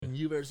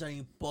Juve are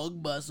signing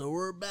Pogba, so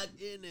we're back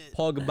in it.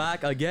 Pog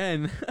back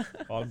again.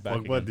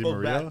 Pogba, Di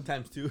Maria. Back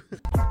times 2.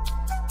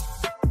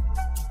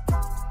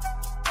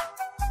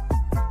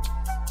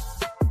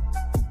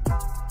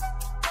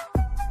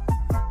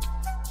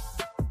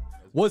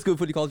 What's good,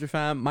 footy culture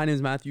fam? My name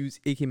is Matthews,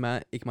 aka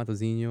Matt, aka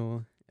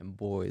Matozinho. And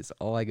boys,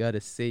 all I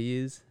gotta say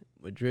is,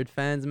 Madrid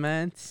fans,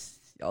 man,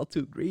 y'all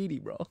too greedy,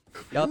 bro.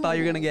 Y'all thought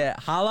you were gonna get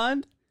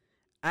Haaland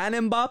and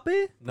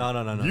Mbappe?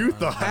 No. You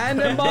thought. And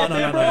Mbappe,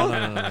 no,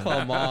 bro? no.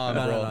 Come on,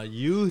 bro. No.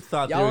 You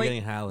thought they were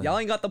getting Haaland. Y'all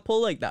ain't got the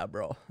pull like that,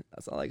 bro.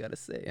 That's all I gotta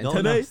say. And No,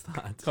 today, it's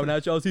not. coming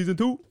at y'all season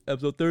 2,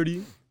 episode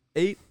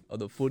 38 of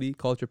the Footy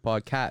Culture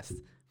Podcast.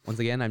 Once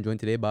again, I'm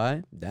joined today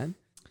by Dan.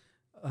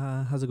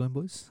 How's it going,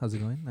 boys? How's it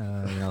going?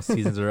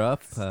 Seasons are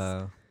up.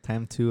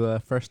 Time to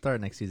first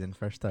start next season.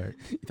 First start.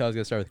 You thought I was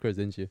gonna start with Chris,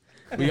 didn't you?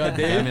 We got I'm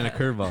Dave. in a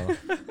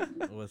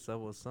curveball. What's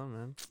up,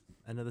 man?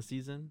 End of the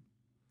season.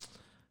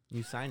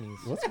 New signings.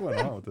 What's going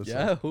on with this?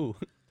 Yeah, who?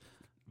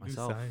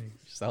 Myself.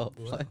 Yourself.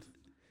 What?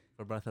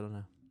 For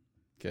Barcelona.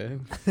 Okay.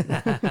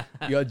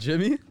 You got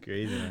Jimmy?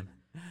 Crazy, man.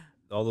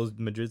 All those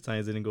Madrid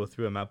signs didn't go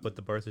through, and Matt put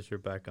the Barca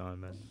shirt back on,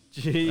 man.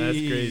 Jeez. That's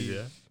crazy,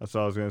 yeah? That's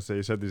what I was gonna say.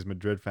 You said these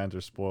Madrid fans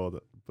are spoiled,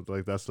 but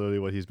like that's literally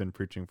what he's been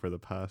preaching for the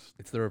past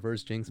It's the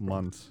reverse jinx, bro.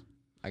 months.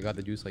 I got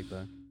the juice like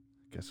that.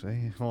 Guess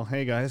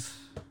hey guys.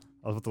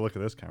 I was about to look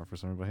at this camera for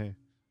some, but hey.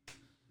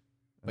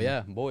 But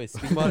yeah, boys,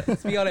 speak about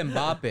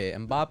Mbappe.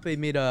 Mbappe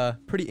made a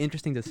pretty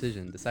interesting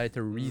decision. Decided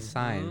to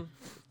re-sign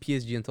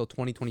PSG until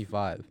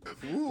 2025.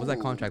 What's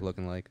that contract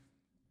looking like?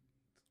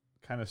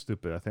 Kind of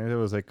stupid. I think there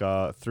was like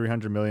a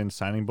 300 million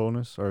signing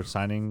bonus or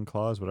signing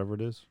clause, whatever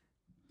it is,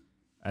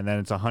 and then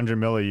it's 100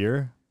 mil a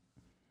year.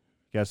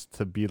 He gets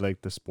to be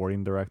like the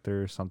sporting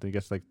director or something. He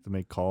gets like to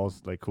make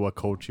calls, like what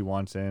coach he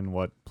wants in,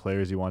 what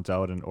players he wants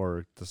out, and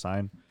or to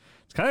sign.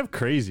 It's kind of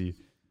crazy.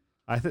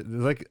 I feel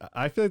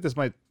like this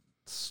might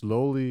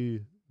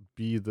slowly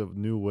be the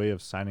new way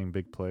of signing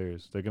big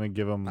players. They're gonna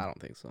give them. I don't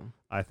think so.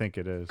 I think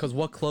it is. Because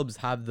what clubs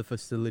have the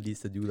facilities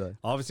to do that?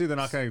 Obviously, they're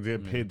not gonna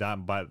get paid that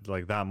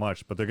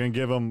much, but they're gonna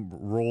give them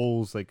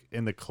roles like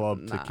in the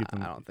club to keep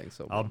them. I don't think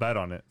so, bro. I'll bet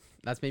on it.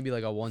 That's maybe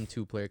like a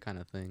 1-2 player kind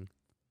of thing.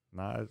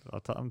 Nah,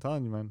 I'm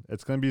telling you, man.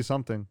 It's going to be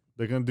something.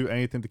 They're going to do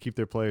anything to keep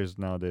their players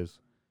nowadays.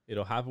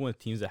 It'll happen with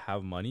teams that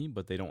have money,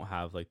 but they don't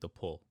have, like, the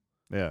pull.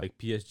 Yeah. Like,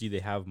 PSG, they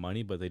have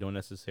money, but they don't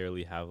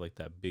necessarily have, like,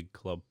 that big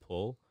club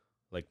pull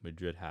like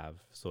Madrid have.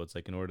 So it's,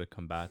 like, in order to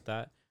combat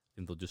that, I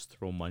think they'll just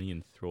throw money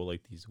and throw,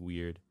 like, these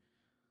weird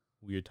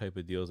type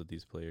of deals at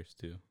these players,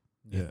 too.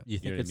 Yeah. You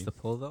think know what I it's mean? the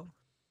pull though?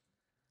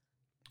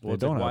 They Well,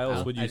 it's don't like, why have else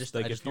pull. would you... I just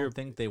if you're... don't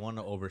think they want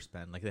to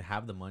overspend. Like they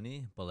have the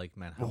money, but like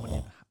man, how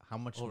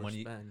much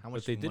money? Overspend. How But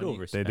much they did money?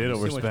 overspend. They did You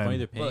see how much money overspend.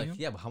 they're But paying like, him?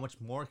 yeah, but how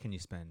much more can you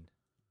spend?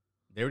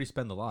 They already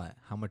spend a lot.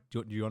 How much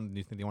do you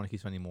think they want to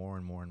keep spending more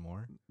and more and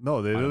more?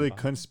 No, they I don't literally buy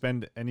couldn't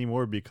spend any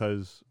more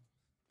because,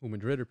 Who,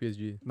 Madrid or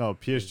PSG? no,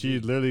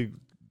 PSG literally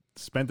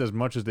spent as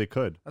much as they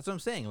could. That's what I'm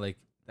saying. Like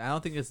I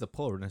don't think it's the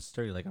pull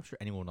necessarily. Like I'm sure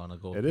anyone would want to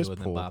go It deal is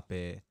with pull.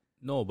 Mbappe.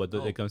 No, but Oh.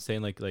 like I'm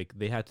saying, like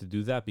they had to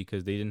do that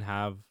because they didn't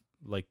have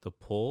like the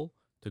pull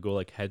to go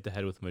like head to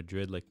head with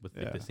Madrid, like with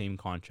like, Yeah. the same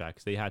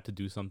contracts. They had to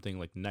do something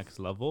like next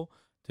level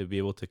to be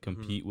able to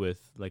compete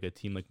with like a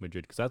team like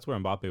Madrid, because that's where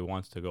Mbappe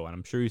wants to go, and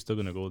I'm sure he's still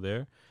gonna go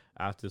there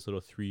after this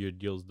little 3-year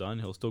deal's done.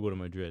 He'll still go to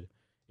Madrid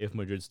if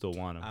Madrid still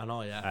want him I don't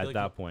know, yeah. at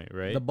that point,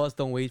 right? The bus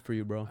don't wait for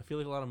you, bro. I feel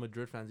like a lot of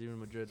Madrid fans, even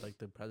Madrid, like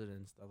the president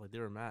and stuff, like they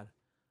were mad.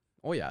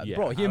 Oh, yeah. Yeah.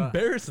 Bro, he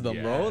embarrassed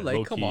them, bro. Yeah,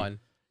 Like, come low-key. on.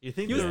 You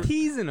think He they're... was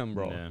teasing him,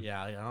 bro. Yeah.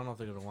 Yeah, I don't know if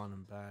they're gonna want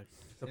him back.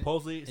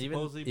 Supposedly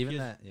Even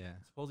that, yeah.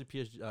 Supposedly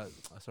PSG.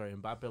 Sorry,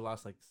 Mbappe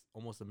lost like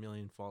almost 1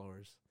 million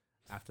followers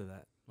after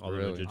that. All the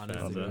Really? Madrid On fans.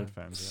 Instagram. Madrid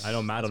fans, I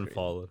know Matt That's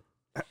unfollowed.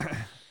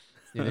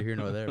 Neither here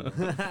nor there, bro.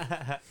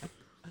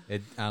 I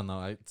don't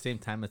know. At the same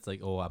time, it's like,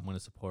 oh, I'm gonna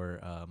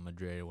support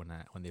Madrid when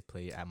they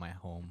play at my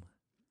home.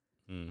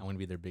 Mm. I'm gonna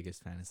be their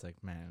biggest fan. It's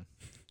like, man,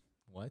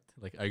 what?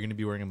 Like, are you gonna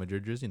be wearing a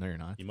Madrid jersey? No, you're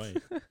not. He might.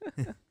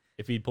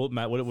 If he pulled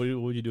Matt, what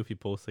would you do if he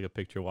posts like a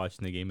picture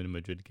watching the game in a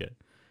Madrid kit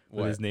with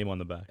What? his name on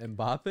the back?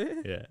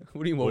 Mbappe? Yeah.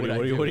 What do you mean? What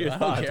are your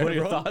thoughts? What are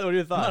your thoughts? What are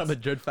your I'm not a thoughts?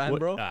 Madrid fan, What-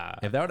 bro.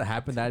 If that would have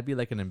happened, that'd be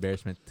like an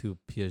embarrassment to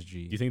PSG.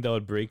 Do you think that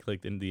would break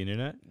like in the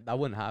internet? That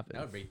wouldn't happen.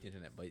 that would break the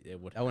internet? But it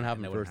would. That wouldn't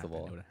happen, That wouldn't first of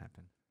all. It wouldn't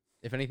happen.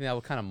 If anything, that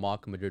would kind of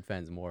mock Madrid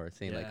fans more,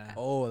 saying like, Yeah.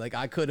 "Oh, like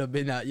I could have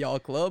been at y'all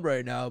club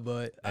right now,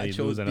 but I And he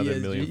chose lose another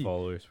PSG." million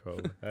followers,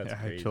 probably. That's Yeah,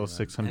 crazy, he killed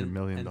man. $600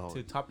 million. And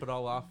to top it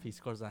all off, he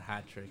scores a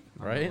hat trick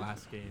on Right? the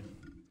last game.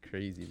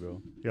 Crazy, bro.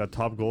 You got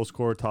top goal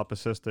scorer, top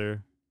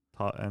assister,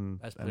 top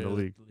and Best the player of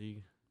league. the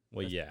league.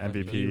 Well, Best yeah.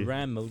 MVP. He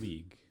ran the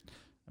league.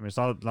 I mean, it's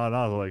not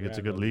like it's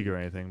a Ran good the league or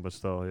anything, but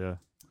still, yeah.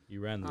 He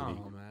ran I the don't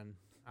league. know, man.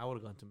 I would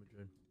have gone to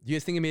Madrid. Do you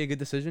guys think he made a good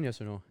decision? Yes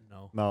or no?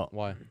 No. No,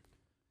 Why?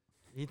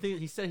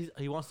 He said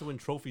he wants to win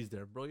trophies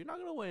there, bro. You're not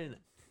gonna win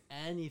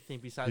anything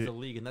besides Yeah, the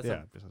league, and that's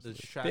yeah.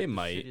 the They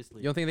might. shittiest league.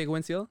 You don't think they can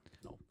win CL?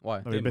 No. Why?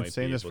 No, They we've been might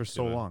saying be this able for to,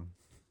 so man. long.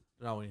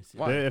 not winning season.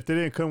 Why? If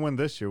they couldn't win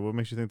this year, what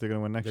makes you think they're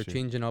gonna win next They're year?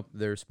 changing up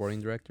their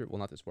sporting director. Well,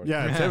 not the sporting.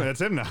 Yeah, director.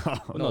 it's him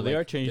now. No, they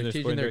like, are changing they're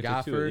their sporting their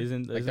director too. gaffer,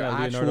 Isn't like isn't their that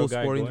Leonardo actual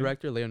guy sporting going?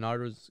 director.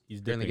 Leonardo's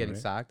He's currently dipping, getting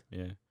right? sacked.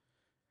 Yeah.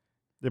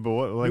 Yeah, but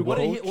what? Dude,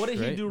 what did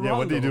he right? do wrong? Yeah,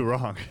 what did he do though?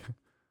 wrong?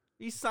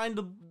 He signed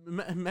the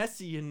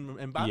Messi and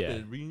Mbappe,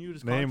 Yeah. renewed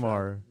his Neymar.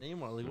 contract.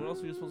 Neymar. Like, what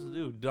else are you supposed to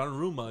do?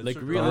 Donnarumma. Like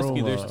Sergio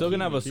realistically, they're Donnarumma, still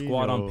gonna have a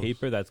squad on Marquinhos.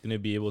 paper that's gonna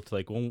be able to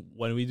like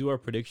when we do our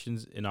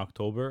predictions in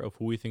October of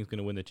who we think is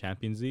gonna win the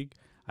Champions League.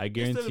 I He's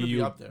still guarantee gonna be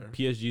you, up there.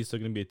 PSG is still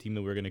gonna be a team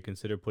that we're gonna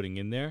consider putting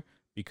in there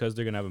because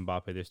they're gonna have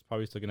Mbappe. They're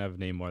probably still gonna have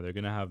Neymar. They're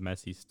gonna have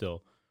Messi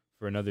still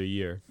for another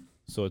year.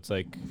 So it's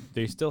like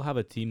they still have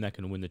a team that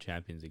can win the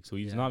Champions League. So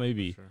he's Yeah, not for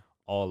maybe sure.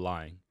 all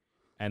lying.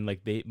 And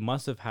like they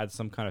must have had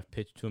some kind of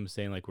pitch to him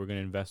saying like we're gonna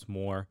invest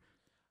more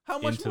How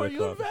much into more are the you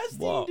club. investing,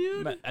 Well,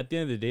 dude? at the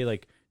end of the day,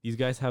 like these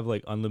guys have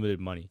like unlimited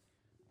money.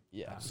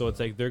 Yeah. So it's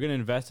like they're gonna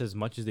invest as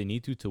much as they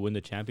need to win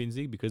the Champions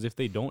League because if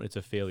they don't, it's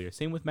a failure.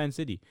 Same with Man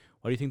City.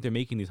 Why do you think they're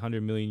making these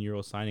 €100 million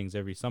signings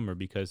every summer?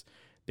 Because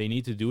they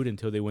need to do it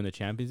until they win the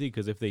Champions League.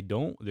 Because if they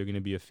don't, they're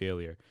gonna be a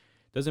failure.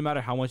 Doesn't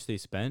matter how much they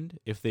spend.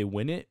 If they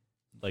win it,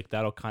 like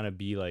that'll kind of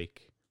be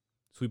like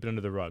sweep it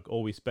under the rug. Oh,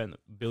 we spent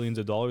billions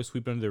of dollars,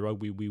 sweep it under the rug.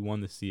 We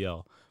won the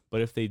CL.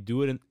 But if they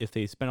do it, if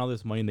they spend all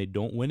this money and they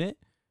don't win it,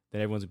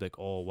 then everyone's gonna be like,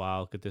 oh wow,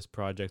 look at this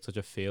project, such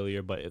a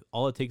failure. But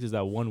all it takes is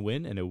that one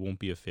win, and it won't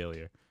be a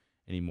failure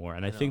anymore.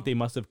 And I think know. they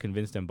must have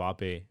convinced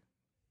Mbappe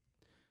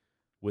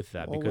with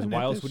that Well, because win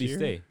why it else this would he year.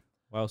 stay?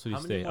 Why else would he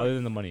How many stay more- other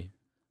than the money?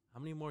 How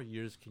many more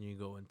years can you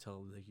go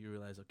until like you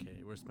realize,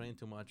 okay, we're spending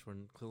too much. We're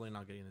clearly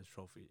not getting this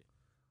trophy.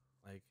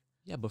 Like,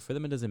 Yeah, but for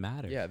them it doesn't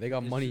matter. Yeah, they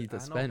got it's money ju- to I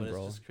know, spend, but it's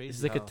bro. just crazy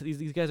It's like how-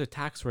 these guys are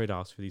tax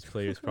write-offs for these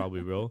players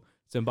probably, bro.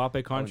 It's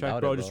Mbappe contract,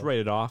 doubt bro. it, Just bro. write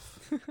it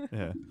off.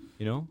 Yeah.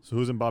 You know? So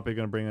who's Mbappe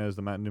gonna bring in as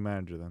the new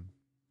manager then?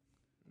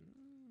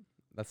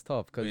 That's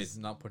tough Wait, because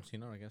not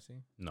Pochettino, I guess.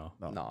 No.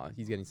 No. no,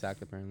 he's getting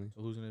sacked apparently.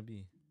 So who's gonna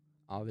be?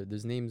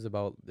 There's names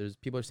about. There's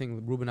people are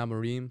saying Ruben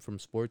Amorim from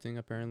Sporting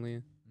apparently.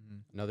 Mm-hmm.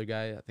 Another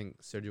guy, I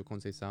think Sergio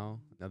Conceição,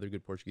 another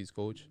good Portuguese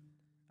coach.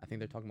 I think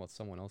they're talking about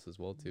someone else as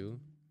well too.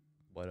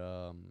 But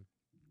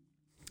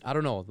I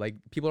don't know. Like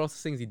people are also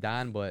saying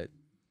Zidane, but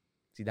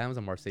Zidane was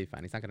a Marseille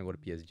fan. He's not gonna go to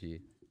PSG.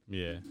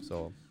 Yeah.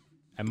 So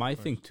And my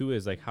thing too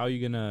is like, how are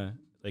you gonna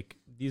like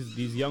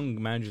these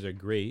young managers are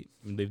great.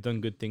 I mean, they've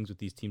done good things with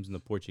these teams in the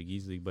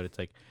Portuguese league, but it's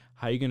like,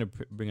 how are you gonna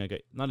bring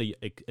like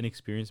an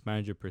experienced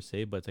manager per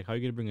se, but it's like, how are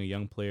you gonna bring a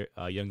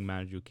young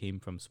manager who came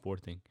from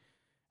Sporting,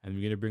 and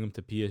you're gonna bring him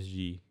to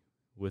PSG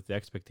with the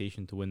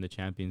expectation to win the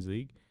Champions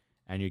League,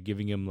 and you're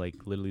giving him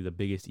like literally the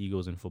biggest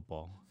egos in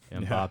football,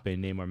 Mbappe,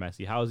 Neymar,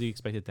 Messi. How is he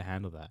expected to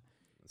handle that?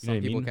 You know some what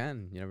I people mean?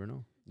 can. You never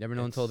know. You never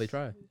know until they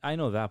try. I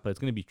know that, but it's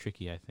gonna be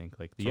tricky. I think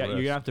like It's a you're risk.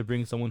 gonna have to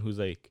bring someone who's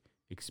like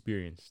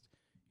experienced.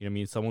 You know what I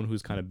mean? Someone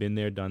who's kind of been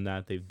there, done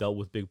that. They've dealt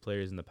with big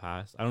players in the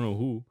past. I don't know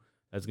who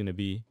that's gonna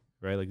be,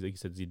 right? Like you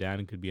said,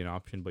 Zidane could be an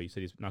option, but you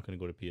said he's not gonna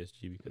go to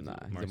PSG because Nah,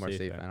 he's he's a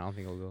Marseille fan. I don't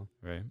think he'll go.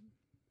 right?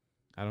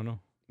 I don't know.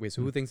 Wait,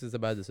 so who thinks it's a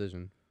bad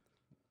decision?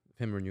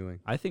 Him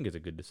renewing. I think it's a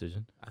good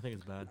decision. I think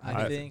it's bad. I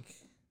I- think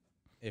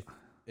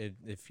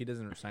if he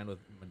doesn't sign with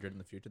Madrid in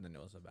the future, then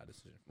it was a bad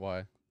decision. Why?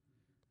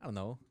 I don't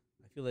know.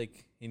 I feel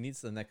like he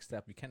needs the next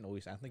step. You can't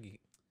always. I think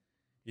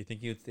you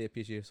think he would stay at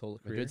PSG his whole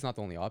career. Madrid's not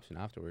the only option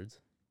afterwards.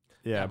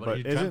 Yeah, but but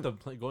he dreamt isn't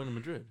of going to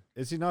Madrid.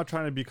 is he not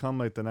trying to become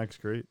like the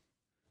next great?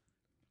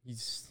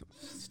 He's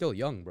still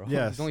young, bro.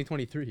 Yes. He's only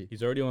 23.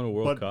 He's already won a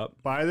World But Cup.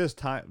 By this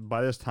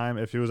time,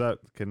 if he was at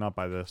not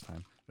by this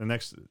time, the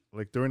next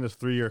like during this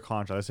 3-year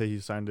contract, I say he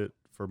signed it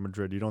for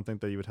Madrid. You don't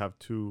think that you would have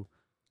 2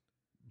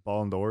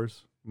 Ballon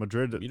d'Ors?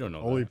 Madrid You don't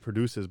know only that.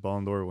 produces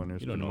Ballon d'Or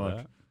winners. You don't pretty know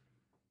much. that.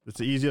 It's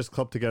the easiest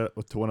club to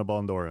win a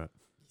Ballon d'Or at.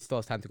 He still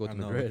has time to go I to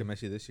don't know. Madrid. Look at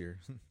Messi this year.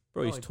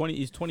 Bro, No, he's he- 20.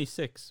 He's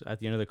 26 at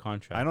the end of the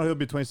contract. I know he'll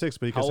be 26,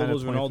 but he How could old sign at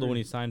was Ronaldo 23. when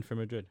he signed for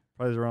Madrid?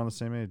 Probably around the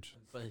same age.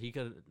 But he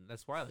could.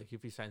 That's why, like,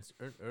 if he signs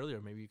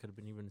earlier, maybe he could have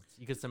been even.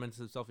 He could cement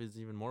himself as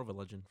even more of a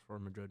legend for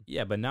Madrid.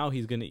 Yeah, but now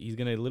he's gonna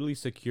literally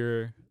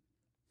secure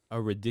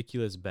a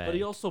ridiculous bag. But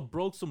he also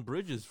broke some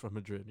bridges from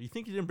Madrid. You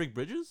think he didn't break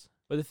bridges?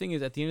 But the thing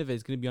is, at the end of it,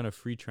 it's going to be on a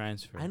free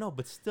transfer. I know,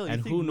 but still, you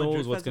And think who Madrid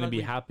knows what's fans are going to not be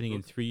gonna- happening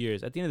in 3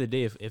 years? At the end of the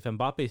day, if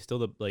Mbappe is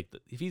still if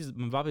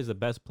Mbappe is the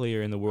best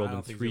player in the world I in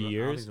don't think 3 he's going- I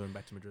don't think years, he's going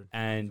back to Madrid.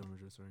 and He's going to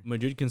Madrid, sorry.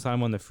 Madrid can sign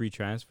him on the free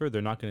transfer,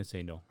 they're not going to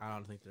say no. I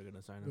don't think they're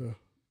gonna sign him.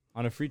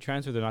 On a free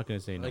transfer, they're not going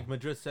to say no. Like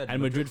Madrid said,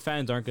 And Madrid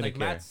fans aren't going like to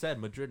care. Matt said,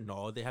 Madrid.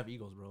 No, they have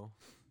egos, bro.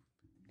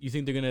 You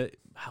think they're going to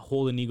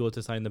hold an ego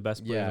to sign the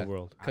best player in Yeah. the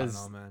world? I don't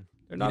 'Cause know, man.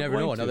 They're You not never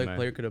going know. to, Another man.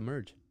 player could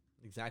emerge.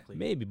 Exactly.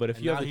 Maybe, but if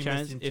And you now have the he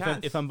chance, missed his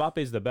if chance. Mbappe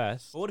is the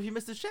best, But what if he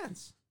missed his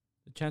chance?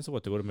 the chance of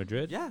what, to go to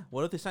Madrid? Yeah.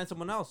 What if they sign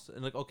someone else?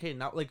 And like, okay,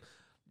 now like,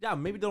 yeah,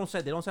 maybe they don't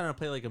sign a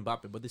player like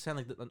Mbappe, but they sign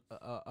like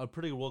a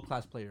pretty world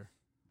class player,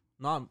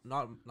 not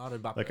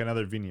Mbappe. Like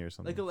another Vini or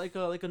something.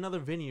 like another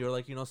Vinny or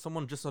like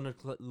someone just under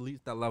at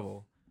least that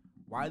level.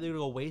 Why are they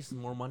gonna waste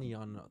more money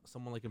on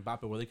someone like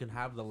Mbappe where they can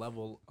have the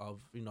level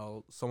of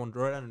someone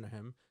right under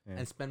him Yeah.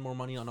 and spend more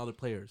money on other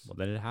players? Well,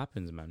 then it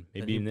happens, man.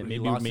 Then Maybe he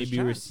lost his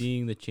we're chance.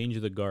 seeing the change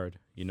of the guard.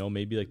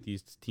 Maybe like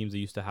these teams that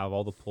used to have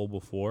all the pull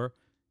before,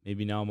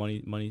 maybe now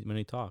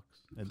money talks.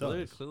 It Clearly,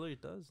 does. clearly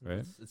it does.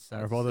 Right. It's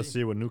sad We're to about to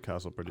see with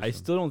Newcastle pretty I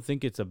soon. still don't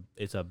think it's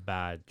a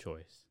bad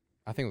choice.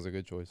 I think it was a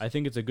good choice. I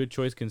think it's a good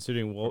choice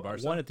considering For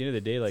Barca? one at the end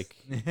of the day, like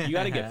you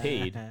gotta get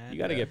paid. You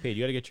gotta get paid.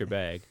 You gotta get your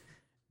bag.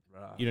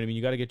 Bruh. You know what I mean?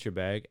 You gotta get your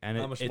bag, and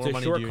How much it's more a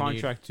money short do you need?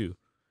 contract too.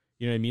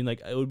 You know what I mean?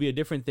 Like it would be a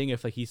different thing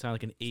if like he signed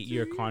like an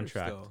 8-year 2 years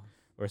contract still.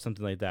 or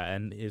something like that,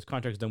 and his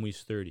contract's done when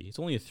he's 30. It's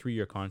only a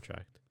 3-year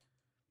contract.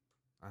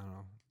 I don't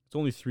know. It's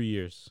only 3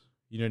 years.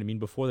 You know what I mean?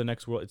 Before the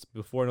next world, it's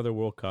before another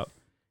World Cup.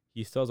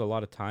 He still has a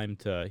lot of time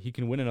to. He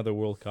can win another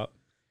World Cup.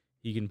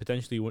 He can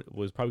potentially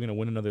was probably going to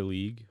win another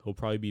league. He'll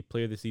probably be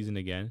player of the season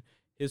again.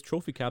 His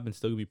trophy cabin's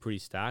still going to be pretty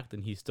stacked,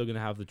 and he's still going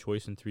to have the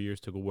choice in 3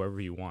 years to go wherever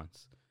he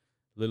wants.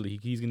 Literally,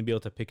 he's going to be able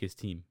to pick his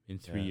team in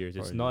 3 Yeah, years.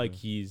 It's probably not like do.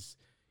 he's,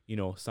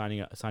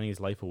 signing his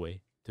life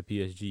away to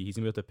PSG. He's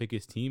going to be able to pick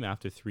his team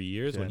after 3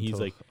 years Yeah, when he's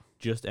until- like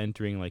just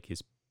entering like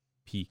his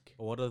peak.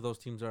 But what if those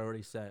teams are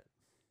already set?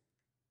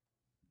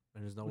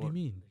 And there's no What do you work?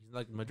 mean? He's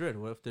like Madrid.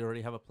 What if they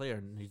already have a player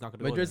and he's not going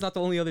to Madrid's go there? not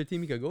the only other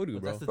team he could go to,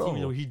 But bro. that's the Bro.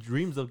 team he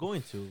dreams of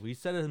going to. He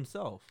said it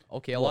himself.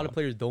 Okay, a lot of Well-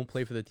 players don't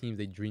play for the teams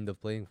they dreamed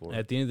of playing for.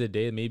 At the end of the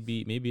day,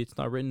 maybe it's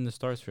not written in the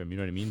stars for him. You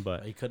know what I mean?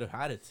 But He could have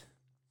had it.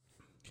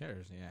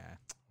 cares? Yeah,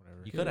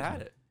 whatever. He could have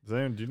had it.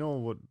 Do you know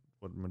what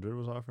Madrid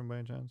was offering by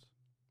any chance?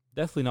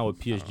 definitely not what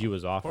PSG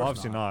was offering.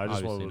 Obviously not. I just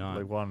Obviously want not.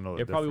 like want to know.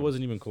 the It probably difference.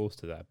 wasn't even close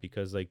to that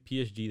because like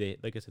PSG, they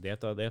like I said, they have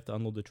to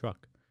unload the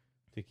truck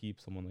to keep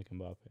someone like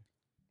Mbappe.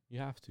 You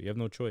have to. You have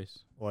no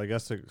choice. Well, I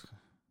guess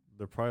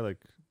they're probably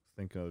like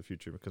thinking of the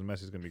future because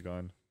Messi's gonna be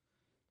gone.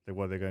 Like,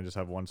 what, they're gonna just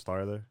have one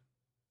star there?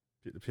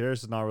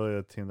 Paris is not really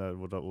a team that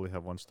would really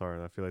have one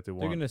star. I feel like they They're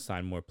want. gonna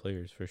sign more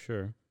players for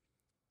sure.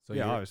 So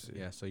Yeah, you're- obviously.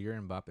 Yeah, so you're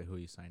Mbappe. Who are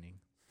you signing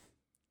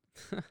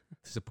to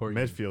support you?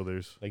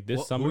 midfielders. Like this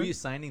Who summer, are you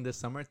signing this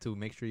summer to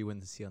make sure you win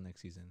the CL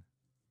next season?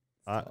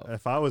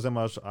 If I was them,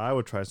 I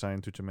would try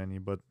signing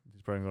Tuchemani, but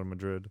he's probably going to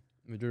Madrid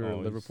Madrid Oh, or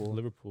it's Liverpool.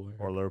 Liverpool,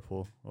 or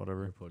Liverpool,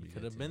 whatever. Liverpool, He you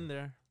could get have to. been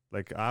there.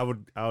 Like I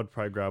would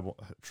probably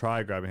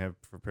try grabbing him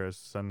for Paris,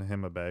 send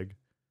him a bag.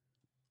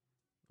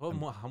 What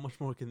more, how much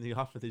more can they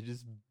offer? They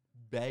just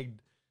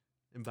begged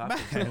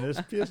Mbappe. Man, it's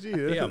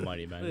PSG. They got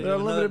money, man. They They're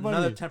give unlimited money.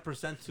 another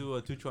 10%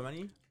 to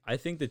Chouameni. I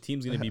think the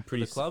team's gonna be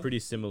pretty club? pretty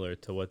similar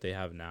to what they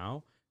have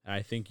now, and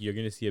I think you're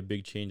gonna see a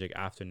big change like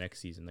after next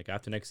season. Like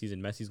after next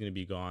season, Messi's gonna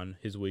be gone.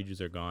 His wages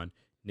are gone.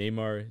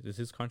 Neymar, does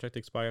his contract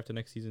expire after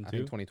next season I too?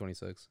 think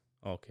 2026.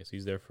 Okay, so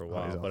he's there for a Oh,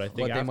 while. he's But I off.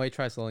 think But they af- might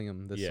try selling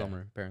him this Yeah.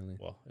 summer, apparently.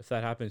 well, if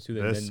that happens too,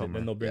 This then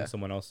summer. they'll bring Yeah.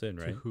 someone else in,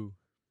 To right? who?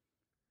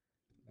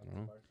 I don't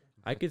know.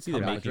 I could see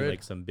them Probably making Madrid.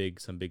 like some big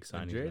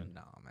signings. Madrid? Man.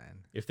 No,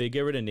 man. If they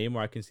get rid of Neymar,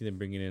 I can see them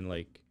bringing in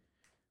like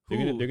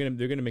Who?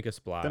 they're gonna make a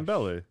splash.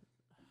 Dembele.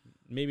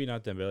 Maybe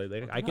not Dembele.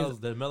 Like, I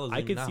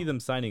I can see them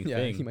signing Yeah,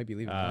 thing. he might be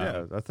leaving.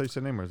 Uh, Yeah, I thought you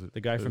said Neymar. The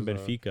guy from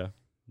Benfica,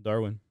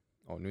 Darwin,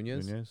 Oh,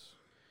 Nunez? Nunez.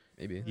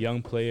 Maybe.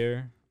 young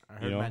player. I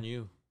heard know?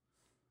 Manu.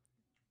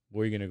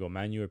 Where are you gonna go,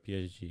 Man U or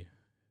PSG?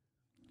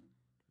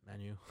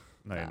 Manu.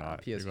 No, you're Nah,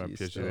 not. You're going PSG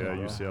PSG. still, Yeah,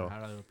 bro. UCL.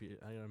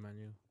 I got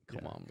Manu.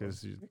 Come on, bro.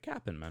 Because you, You're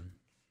capping, man.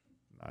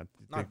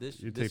 Not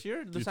this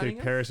year. You take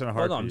Paris in a Well,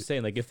 heartbeat. no, I'm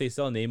saying like if they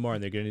sell Neymar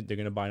and they're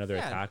gonna buy another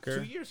attacker.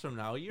 2 years from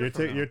now. A year You're,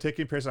 from now. you're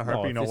taking Paris in a No,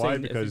 heartbeat. if You know they why? say-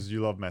 if Because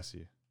you love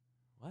Messi.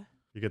 What?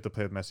 You get to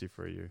play with Messi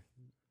for a year.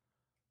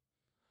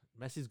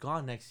 Messi's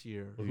gone next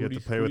year. Who You do get to you-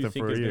 play who with do you him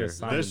think for a is gonna year.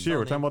 sign This him? year,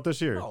 we're No, talking about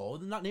this year. No,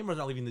 not Neymar's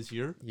not leaving this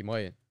year. He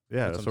might.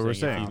 Yeah, That's that's what what we're I'm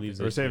saying, if saying. he leaves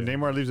We're this saying year.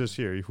 Neymar leaves this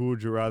year. Who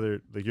would you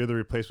rather? Like, you're the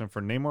replacement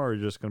for Neymar, or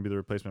you're just going to be the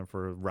replacement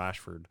for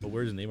Rashford? But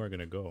where's Neymar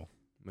gonna go?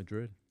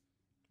 Madrid.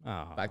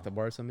 Ah, Back to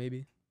Barca,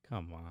 maybe.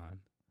 Come on,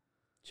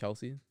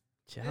 Chelsea.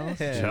 Chelsea.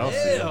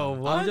 Chelsea. Ew,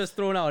 what? I'm just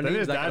throwing out Didn't names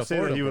his that dad could say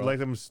afford that him, he would bro. like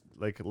them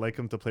like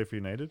him to play for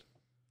United?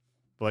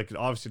 But like,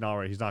 obviously not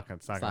right. He's not gonna.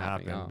 It's not It's gonna not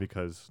happen happening, no.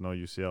 because no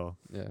UCL.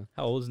 Yeah.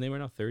 How old is Neymar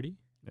now? 30.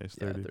 Yeah, he's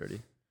Yeah, 30.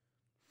 30.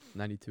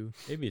 92.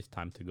 Maybe it's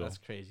time to go. That's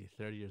crazy.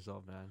 30 years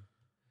old, man.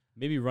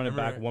 Maybe run it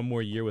back Remember- one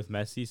more year with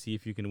Messi, see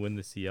if you can win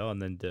the CL,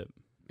 and then dip.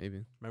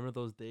 Maybe. Remember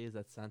those days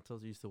at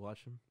Santos? You used to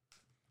watch him.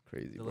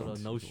 Crazy, The bro. little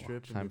nose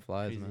strip. and Time the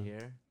flies, crazy man.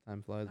 hair.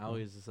 Time flies, Now bro.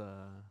 he's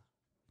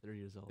 30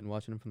 years old. Been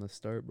watching him from the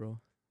start, bro.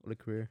 What a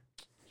career.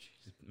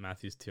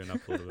 Matthew's tearing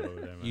up a little bit over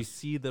there, man. You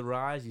see the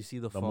rise, you see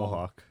the The fall.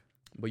 Mohawk.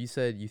 But you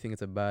said you think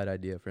it's a bad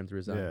idea for him to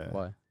resign. Yeah.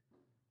 Why?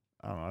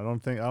 I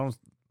don't know. I don't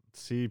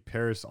see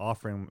Paris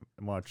offering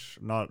much,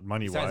 not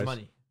money Besides wise.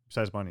 money.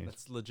 Besides money.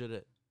 That's legit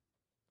it.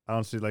 I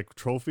don't see like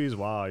trophies.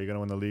 Wow, you're gonna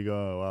win the Liga.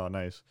 Wow,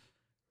 nice.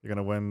 You're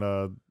gonna win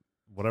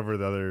whatever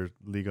the other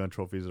Liga and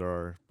trophies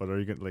are. But are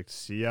you gonna like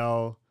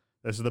CL?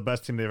 This is the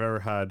best team they've ever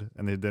had,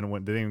 and they didn't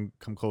win. They didn't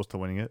come close to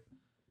winning it.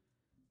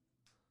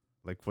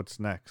 Like, what's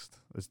next?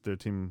 Is their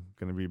team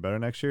gonna be better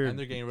next year? And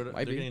they're getting rid of.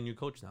 Might They're be. getting a new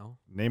coach now.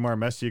 Neymar,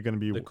 Messi are gonna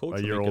be the coach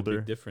a will year make a older.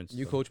 big difference.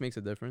 New coach makes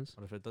a difference.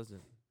 What if it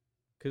doesn't?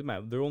 Because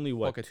man, they're only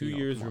what Pochettino, 2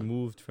 years come on.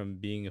 removed from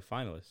being a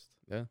finalist.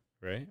 Yeah.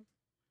 Right.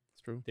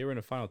 It's true. They were in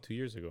a final 2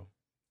 years ago.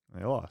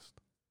 They lost.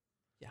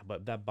 Yeah,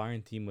 but that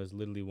Bayern team was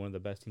literally one of the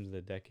best teams of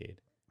the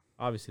decade.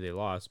 Obviously, they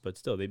lost, but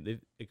still, they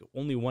like,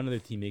 only one other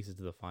team makes it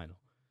to the final.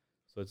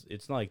 So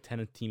it's not like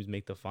 10 teams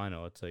make the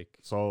final. It's like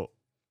So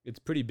It's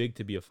pretty big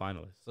to be a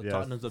finalist. So Yeah,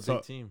 Tottenham's a so-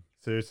 big team.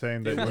 So you're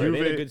saying They that were. They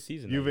had a Juve, good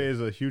season. that Juve year.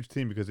 is a huge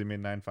team because they made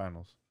 9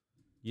 finals.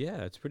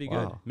 Yeah, it's pretty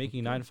Wow. good.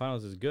 Making 9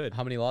 finals is good.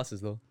 How many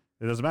losses though?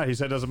 It doesn't matter. He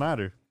said it doesn't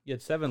matter. You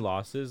had 7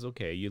 losses.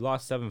 Okay, you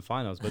lost 7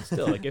 finals, but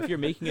still, like if you're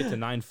making it to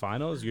 9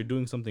 finals, you're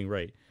doing something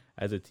right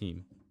as a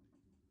team.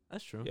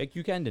 That's true. Like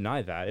you can't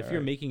deny that. If you're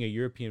Alright. making a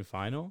European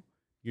final,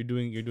 you're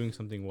doing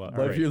something well. But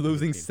right if you're as a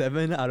losing team.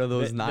 7 out of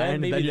those Then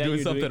 9, maybe then you're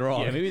doing something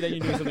wrong. Yeah, maybe then you're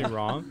doing something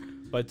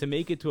wrong. But to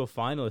make it to a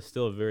final is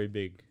still a very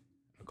big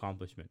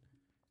accomplishment.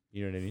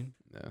 You know what I mean?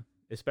 Yeah.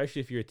 Especially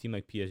if you're a team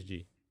like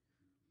PSG.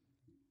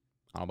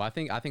 But I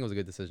think it was a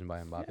good decision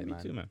by Mbappe, Yeah, me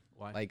man. too, man.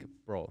 Why? Like,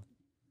 bro,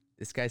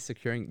 this guy's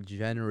securing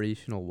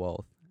generational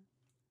wealth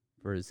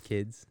for his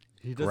kids,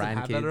 he doesn't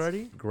have that grandkids,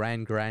 already,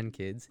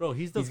 grandkids. bro.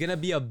 He's He's gonna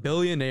be a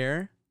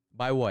billionaire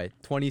by what?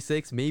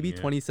 26, maybe Yeah.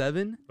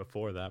 27.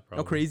 Before that, How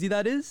probably. crazy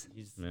that is,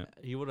 Yeah.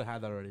 He would have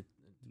had that already.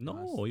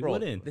 No, he bro.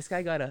 wouldn't. This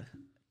guy got a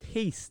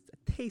taste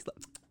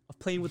of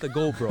playing with a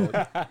goat, bro.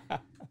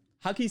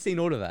 How can you say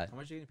no to that? How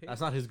much are you getting paid?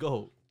 That's not his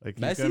goal. Like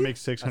Messi? he's gonna make not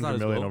 600 his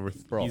million goal. over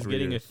Bro. He's 3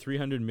 getting years. a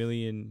 300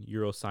 million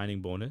euro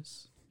signing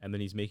bonus, and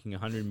then he's making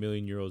 100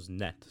 million euros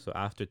net, so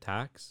after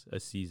tax, a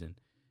season,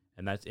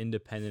 and that's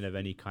independent of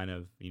any kind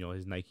of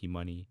his Nike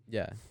money,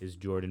 Yeah, his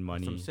Jordan That's what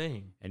I'm money,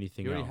 saying.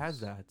 anything He already else. has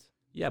that.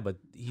 Yeah, but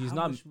he's How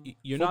not. much more?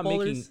 You're not making.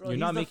 Footballers- Bro, You're he's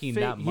not the making fa-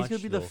 that much. He's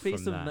gonna be the though,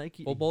 face from of that.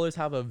 Nike. footballers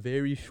have a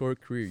very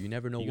short career. You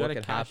never know You what gotta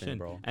could cash happen, in,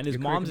 bro. and his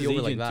Your career mom's could his be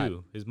over agent like that.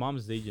 too. His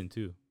mom's his agent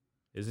too,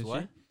 isn't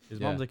What? she? His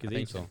Yeah, mom's like his I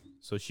think agent.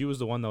 So she was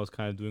the one that was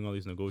kind of doing all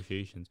these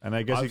negotiations. And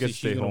I guess he Obviously, could she's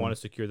stay gonna home. want to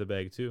secure the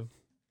bag too,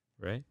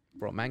 right?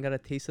 Bro, man got a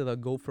taste of the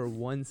goat for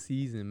 1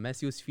 season.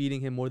 Messi was feeding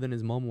him more than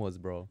his mom was,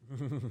 bro.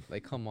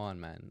 Like, come on,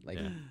 man. Like,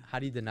 Yeah. how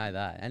do you deny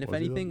that? And if Was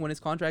he anything, though? when his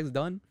contract's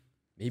done,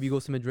 maybe he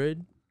goes to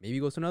Madrid, maybe he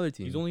goes to another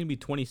team. He's only gonna be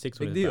 26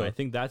 Big when it's done. deal. I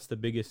think that's the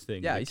biggest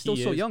thing. Yeah, The he's still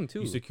key so is young,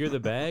 too. You secure the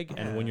bag,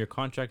 and when Yeah. your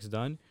contract's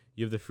done,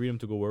 you have the freedom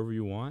to go wherever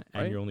you want,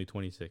 and Right? you're only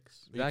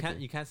 26.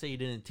 Exactly. You can't say you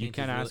didn't. You taint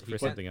can't his ask rela- for you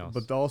something else.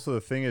 But also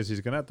the thing is, he's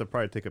gonna have to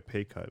probably take a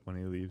pay cut when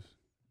he leaves.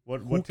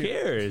 What? Who What team-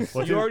 cares?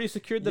 what You team- already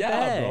secured the Yeah,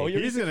 bag. bro,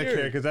 you're He's gonna secure.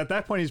 care because at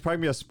that point he's probably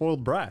gonna be a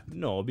spoiled brat.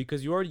 No,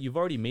 because you've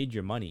already made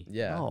your money.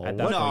 Yeah. No. At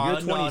that What? point, No,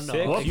 you're no,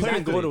 26. What You can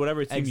player go to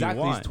whatever team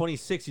Exactly. you He's want.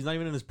 26. He's not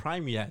even in his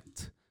prime yet.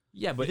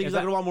 Yeah, But but you think he's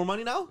not gonna want more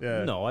money now?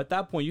 Yeah. no, at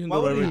that point you can Why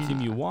go to would whatever he?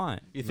 team you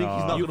want. You think No.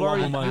 he's not You've gonna want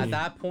already- more money? At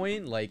that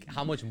point, like,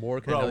 how much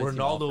more can Bro, another team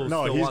Ronaldo offer?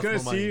 No, still he's wants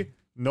gonna more see. money.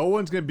 No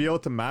one's gonna be able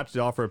to match the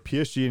offer of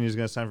PSG, and he's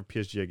gonna sign for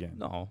PSG again.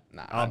 No,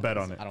 Nah, I'll I don't bet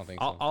think on so. it. I don't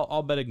think so.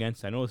 I'll bet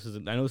against. I know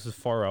this is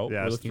far out.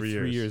 Yeah, We're it's looking 3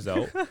 3 years. years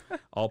out.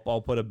 I'll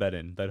put a bet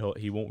in that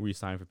he won't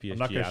re-sign for PSG. I'm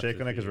not gonna after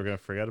shake on it because 3 we're years. gonna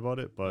forget about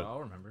it. But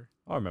I'll remember.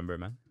 I'll remember, it,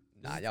 man.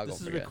 Nah, y'all go This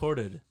is forget.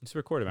 recorded. It's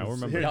recorded, man. We'll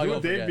remember. here, Y'all do go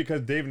it, Dave, forget.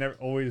 because Dave never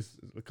always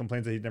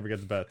complains that he never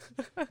gets bets.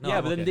 No, yeah,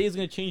 I'm but then okay. Dave's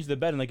gonna change the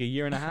bet in like a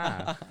year and a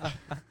half.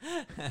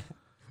 What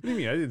do you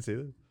mean? I didn't say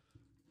that.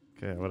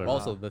 Okay, whatever.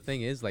 Also, the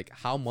thing is, like,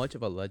 how much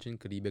of a legend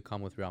could he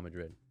become with Real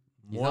Madrid?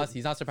 More-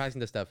 He's not surpassing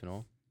De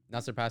Stefano,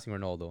 not surpassing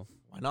Ronaldo.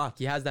 Why not?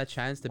 He has that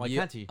chance to Why be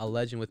can't he? a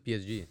legend with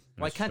PSG.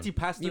 Why That's can't true. he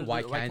pass I mean, the?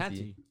 why can't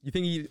he? You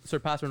think he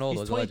surpassed Ronaldo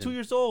He's as a 22 legend?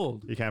 years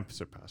old. he can't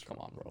surpass. Come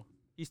on, bro.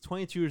 He's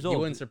 22 years He old.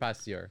 wouldn't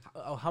surpass CR.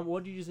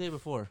 What did you say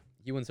before?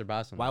 He wouldn't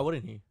surpass him. Why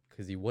wouldn't he?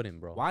 Because he wouldn't,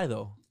 bro. Why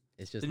though?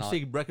 It's just Didn't not. you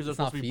say records are It's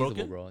not supposed to be feasible,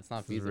 broken? bro. It's not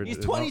It's feasible. He's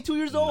It's 22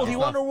 years old. He No.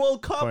 won a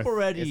World Cup Twen-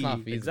 already. It's not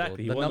feasible.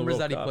 Exactly. He The won the numbers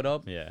World that he Cup. put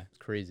up, Yeah, it's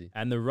crazy.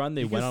 and the run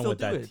they He can went on still with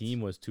do that it.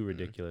 team was too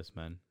ridiculous,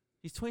 man.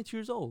 He's 22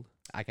 years old.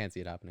 I can't see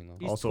it happening though.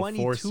 He's Also,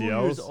 22 four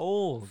years CLs.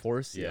 old. 4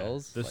 Yeah.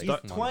 CLs. The Like,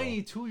 start- He's come on, bro.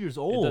 22 years It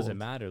old. doesn't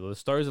matter. The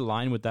stars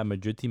align with that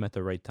Madrid team at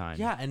the right time.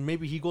 Yeah, and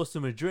maybe he goes to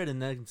Madrid and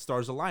then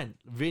stars align.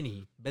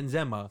 Vinny,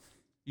 Benzema.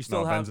 You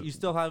still No, have Benz-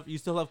 you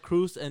still have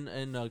Cruz and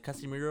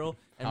Casemiro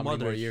and How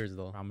many more Modric. years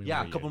though? How many Yeah,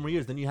 more a couple years? more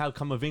years. Then you have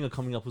Camavinga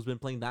coming up, who's been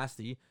playing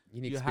nasty.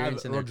 You need You have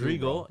experience in there too,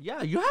 Rodrigo. bro.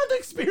 Yeah, you have the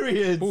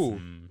experience. Who?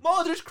 Mm.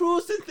 Modric,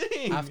 Cruz, and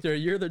thing. After a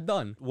year, they're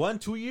done.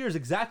 1-2 years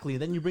exactly.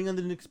 Then you bring in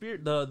the new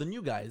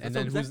guys. And That's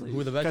then exactly. who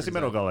are the veterans?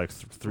 Casemiro then? got like What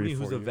do you 3, mean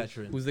 4 who's a years.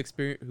 veteran? Who's the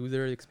experience? Who's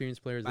their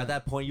experienced players? At then?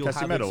 that point, you'll have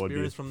Casemiro would be.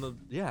 experience from the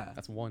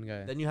That's one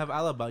guy. Then you have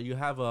Alaba. You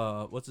have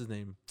what's his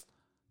name?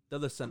 The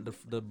other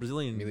the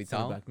Brazilian Militao?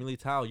 center back,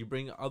 Militao. You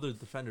bring other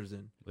defenders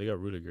in. They got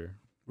Rudiger.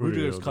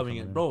 Rudiger's will coming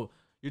come in, bro.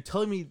 You're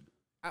telling me?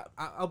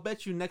 I'll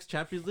bet you next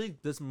Champions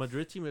League, this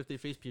Madrid team, if they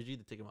face PSG,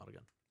 they take him out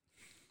again.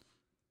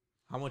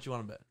 How much you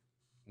want to bet?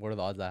 What are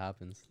the odds that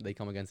happens? They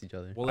come against each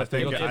other. Well, I if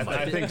they think go- if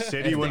I they- think if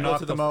City they would go knock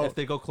to them the- out. If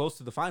they go close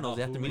to the finals,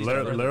 they have to meet each Lir-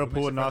 other.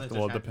 Liverpool would Who knock makes them. it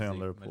Well, further depending on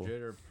to Liverpool.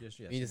 Madrid or PSG?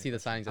 You need to see the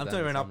signings. I'm at the telling you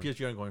right end now, of the summer.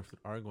 PSG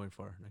aren't going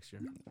far next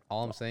year.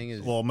 All I'm saying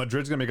is, Well,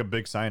 Madrid's gonna make a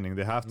big signing.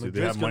 They have to.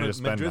 They have money to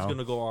spend Madrid's now.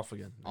 gonna go off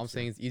again. all I'm next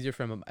saying year. it's easier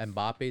for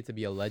Mbappe to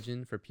be a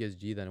legend for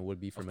PSG than it would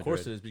be for Of Madrid.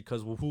 course it is,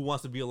 because who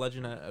wants to be a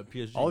legend at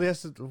PSG? All he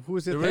has to. Who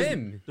is it? There is-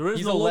 Him. There is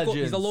He's no a local. legends.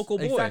 He's a local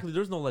boy. Exactly.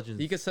 There's no legends.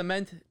 He could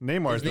cement.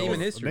 Neymar's his name the in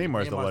history.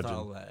 Neymar's the Neymar's not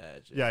a legend.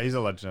 legend. Yeah, he's a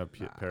legend at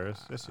Nah.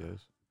 Paris. Yes, he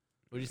is.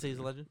 Would you say he's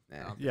a legend? Eh. I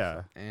don't think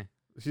Yeah, Eh.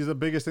 he's the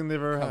biggest thing they've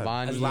ever had. so.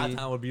 Cavani.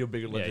 Zlatan would be a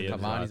bigger Yeah, legend. yeah, than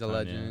Cavani's a Zlatan, yeah.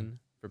 legend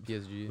for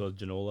PSG. So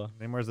Ginola.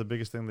 Neymar's the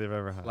biggest thing they've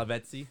ever had.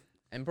 Lavezzi.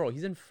 And bro,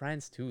 he's in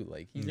France too.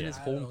 Like he's in his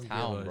I don't give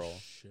hometown, a bro.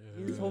 shit.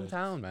 He's in his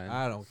hometown, man.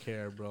 I don't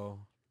care, bro.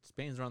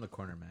 Spain's around the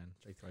corner, man.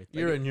 Right.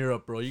 You're in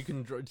Europe, bro. You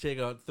can take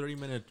a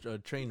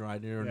 30-minute train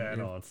ride. And Yeah, I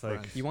know, it's like-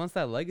 France. He wants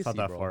that legacy,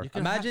 that bro. far. You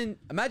can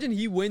Imagine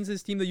he wins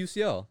his team the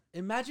UCL.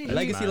 imagine A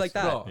legacy like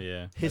that. Bro,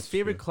 Yeah, his that's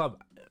favorite true.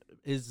 club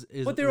is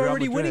But they're Real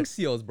already Madrid. winning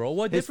CLs, bro.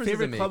 What His difference does it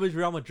favorite make? club is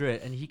Real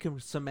Madrid, and he can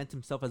cement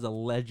himself as a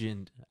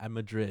legend at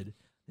Madrid.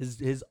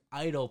 His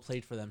idol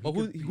played for them. But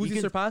who's he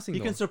can, surpassing? He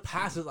though? can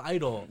surpass his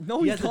idol.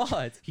 No, he he's has the ch-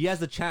 not. He has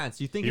the chance.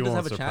 You think He he doesn't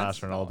won't have a chance?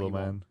 surpass Ronaldo, No, he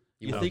man. won't.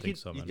 You I don't think think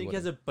he, so, you man. think he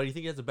has a but you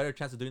think he has a better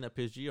chance of doing that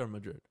PSG or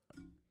Madrid?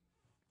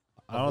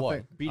 I don't what?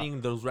 think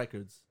Beating those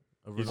records.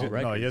 Of he's, Ronaldo.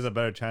 Ronaldo. no. He has a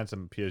better chance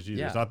in PSG. Yeah.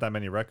 There's not that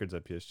many records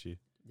at PSG.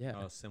 Yeah.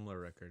 Oh, similar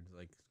record,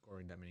 like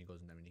scoring that many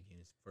goals in that many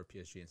games for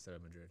PSG instead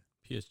of Madrid.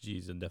 PSG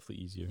is definitely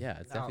easier. Yeah,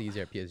 it's definitely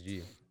easier at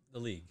PSG. The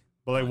league.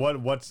 But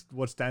like,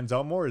 what stands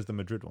out more is the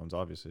Madrid ones,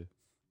 obviously.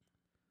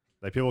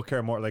 Like people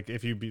care more. Like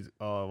if you beat,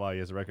 oh wow, he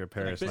has a record at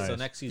Paris. So Nice.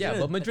 next season. Yeah,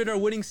 but Madrid are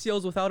winning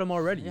CLs without him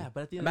already. Yeah,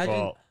 but at the end of Imagine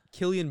the Well,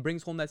 Kylian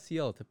brings home that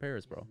CL to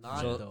Paris, bro. Not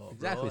So- though,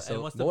 exactly, bro. so-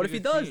 And what's But the what if he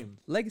bigger does? team?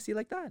 Legacy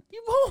like that. He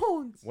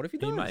won't. What if he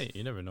He does? might.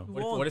 You never know.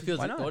 What if he was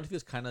Why not? what if he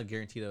was kind of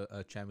guaranteed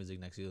a Champions League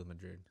next season with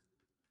Madrid?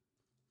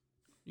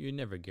 You're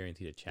never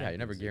guaranteed a chance. Yeah, you're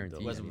never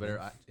guaranteed. It wasn't better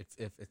anything.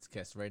 if it's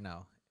guessed right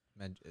now.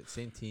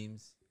 Same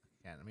teams.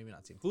 Yeah, maybe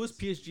not same. Who's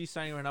teams. PSG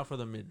signing right now for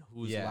the mid?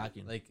 Who's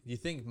lacking? Like you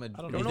think? I don't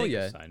don't know. know You think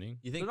yet. Signing.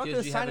 You think They're not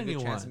gonna PSG sign have a good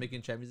chance anyone. of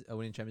making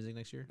winning Champions League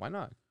next year Why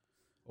not?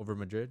 over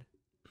Madrid?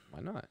 Why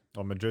not?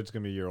 oh, Madrid's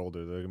gonna be a year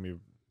older. They're gonna be.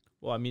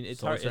 Well, I mean, it's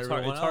So hard. is It's hard.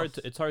 everyone It's hard. else.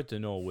 It's hard to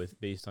know with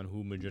based on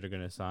who Madrid are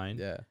going to sign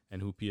Yeah.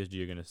 and who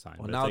PSG are going to sign.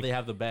 well, But now it's they like,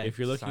 have the bag. if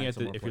you're to looking sign at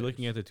some the more if you're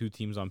looking players. at the two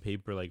teams on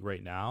paper, like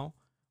right now,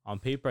 on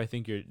paper, I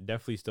think you're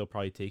definitely still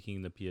probably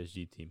taking the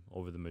PSG team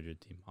over the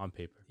Madrid team on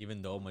paper.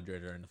 Even though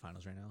Madrid are in the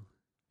finals right now.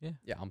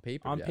 Yeah, on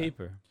paper. On yeah.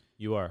 paper,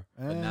 you are.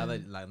 But now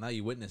that now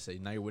you witness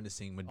it, now you're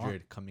witnessing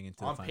Madrid coming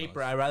into on the finals.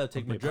 paper, I'd rather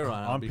take On paper. Madrid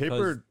on, on because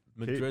paper,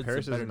 Madrid's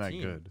Paris a better isn't that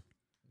team. good.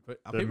 But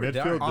on Their paper, they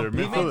midfield- are. their We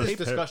midfield made is this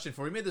ter- discussion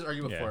before. We made this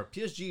argument Yeah. before.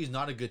 PSG is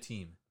not a good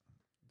team.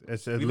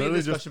 It's We made literally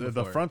this just discussion the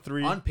before. front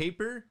three, On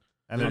paper,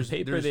 and on there's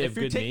paper, there's- they if have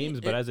you're good taking-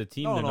 names, but as a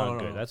team, No, they're no, not no,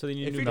 good. no. That's what they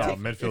need If to you're, do. No, now.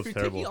 taking, midfield's if you're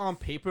terrible. taking on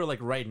paper like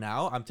right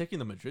now, I'm taking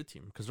the Madrid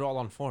team because they're all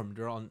on form.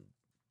 They're on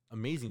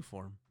amazing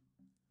form.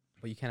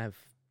 But you can't have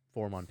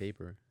form on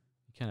paper.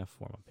 You can't have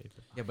form on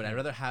paper. yeah, but I'd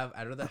rather have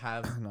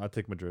no, I'll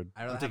take Madrid.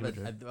 I'd rather take have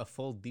Madrid. a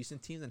full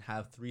decent team than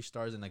have 3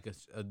 stars and like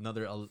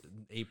another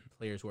 8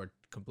 players who are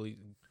complete,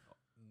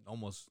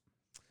 almost.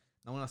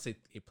 I want to say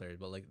 8 players,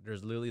 but like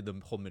there's literally the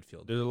whole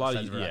midfield. There's a lot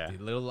of- besides Verratti.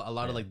 yeah. a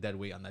lot of Yeah. like dead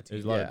weight on that team.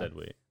 There's a lot of Yeah. dead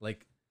weight.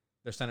 Like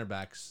their center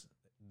backs,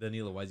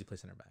 Danilo, why does he play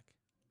center back?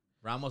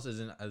 Ramos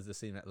isn't as the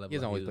same level. He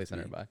doesn't that always used play to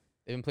center be. back.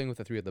 They've been playing with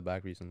the 3 at the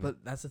back recently.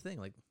 But that's the thing.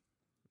 Like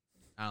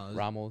I don't know.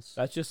 Ramos.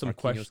 That's just some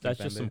Marquinhos, That's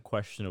just Kimpembe. some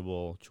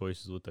questionable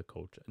choices with the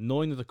coach.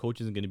 Knowing that the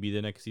coach isn't going to be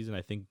there next season,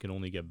 I think can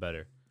only get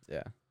better.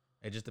 Yeah.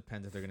 It just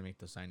depends if they're gonna make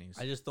those signings.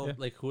 I just don't Yeah.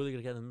 like who are they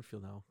gonna get in the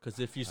midfield now? Because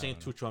if you're saying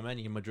don't know.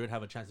 Tuchemani, Madrid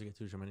have a chance to get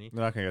Tuchemani.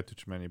 They're not gonna get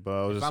too many, but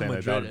I was If just I'm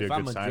saying that would be a if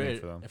I'm good signing Madrid,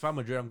 for them. if I'm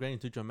Madrid, I'm getting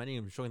Tuchemani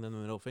and showing them the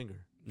middle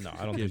finger. No,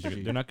 I don't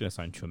think they're not going to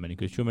sign Chouameni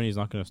because Chouameni is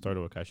not going to start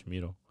over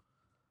Casemiro.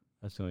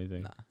 That's the only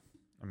thing. Nah.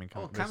 I mean,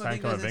 Oh, they're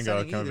signing Camavinga isn't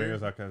starting either.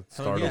 Camavinga's not gonna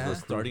start Camavinga's over. not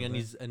starting, and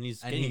he's and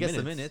getting he gets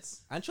the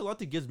minutes. minutes.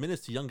 Ancelotti gives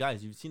minutes to young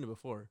guys. You've seen it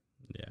before.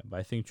 Yeah, but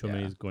I think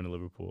Chouameni Yeah. is going to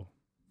Liverpool.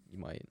 You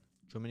might.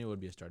 Chouameni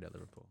would be a starter at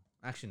Liverpool.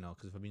 Actually, no,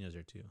 because Fabinho's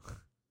there too.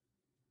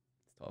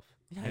 It's tough.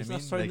 Yeah, I he's mean,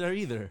 not starting like- there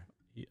either.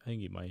 I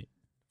think he might.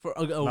 For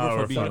over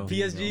we're Fabinho. fucked.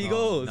 PSG no,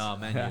 goes. No,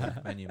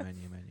 Manu.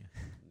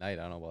 Night, I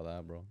don't know about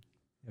that, bro.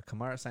 Yeah,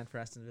 Kamara signed for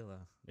Aston Villa.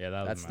 Yeah,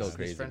 that That's was still mad.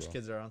 crazy, These French bro.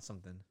 kids are on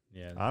something.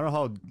 Yeah, I don't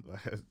know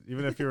how.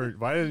 Even if you're,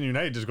 why didn't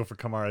United just go for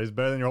Kamara? He's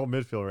better than your whole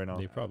midfield right now.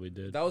 they probably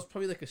did. That was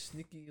probably like a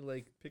sneaky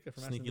pickup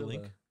from Sneaky Aston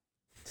Villa. link.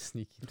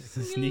 Sneaky.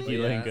 Sneaky Yeah,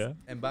 link. huh?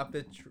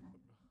 Mbappe, he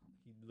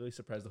really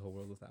surprised the whole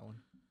world with that one.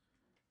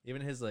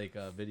 Even his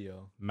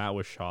video. Matt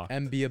was shocked.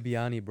 Mbia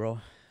Biani,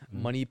 bro.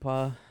 Mm. Money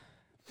pa.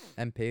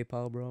 And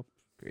PayPal, bro.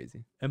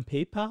 Crazy. And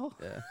PayPal?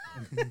 Yeah.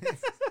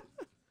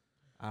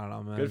 I don't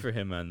know, man. Good for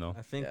him, man. Though.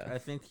 Yeah. I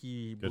think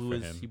he Good blew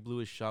for his him. he blew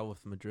his shot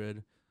with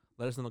Madrid.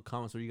 Let us know in the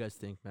comments what you guys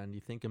think, man. Do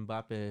you think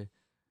Mbappe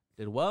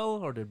did well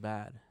or did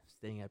bad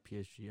staying at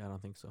PSG? I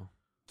don't think so.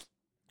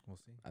 We'll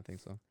see. I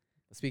think so.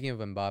 Speaking of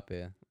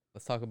Mbappe,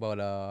 let's talk about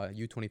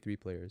U23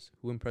 players.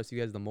 Who impressed you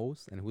guys the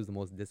most and who's the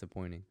most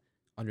disappointing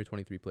under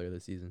 23 player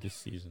this season? This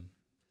season.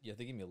 Yeah,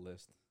 they give me a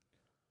list.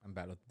 I'm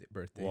bad with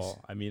birthdays. Well,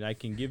 I mean, I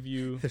can give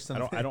you. There's I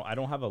something.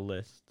 don't have a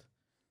list,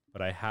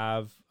 but I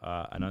have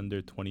an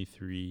under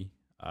 23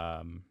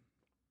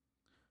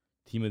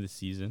 team of the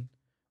season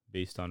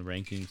based on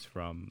rankings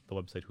from the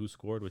website Who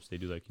Scored, which they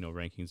do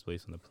rankings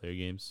based on the player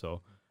games.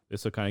 So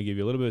this will kind of give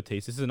you a little bit of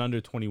taste. This is an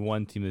under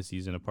 21 team of the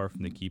season, apart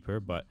from the keeper.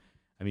 But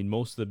I mean,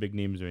 most of the big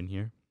names are in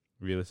here,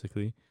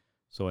 realistically.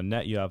 So in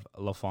net, you have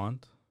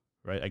Lafont,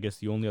 right? I guess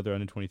the only other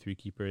under 23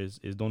 keeper is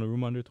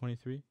Donnarumma under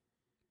 23.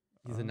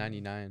 He's a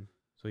 99.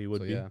 So he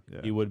would So, be. yeah. Yeah.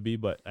 He would be,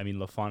 but I mean,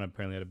 Lafont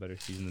apparently had a better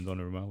season than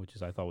Donnarumma, which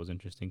I thought was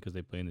interesting because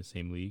they play in the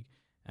same league.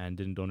 And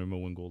didn't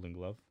Donnarumma win Golden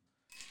Glove?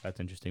 That's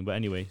interesting. But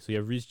anyway, so you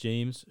have Reece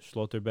James,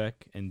 Schlotterbeck,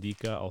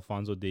 Ndika,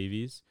 Alfonso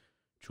Davies,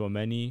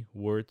 Chouameni,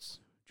 Wirtz,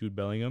 Jude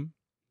Bellingham,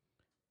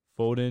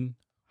 Foden,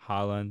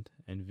 Haaland,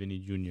 and Vinny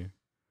Jr.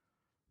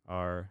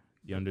 are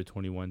the under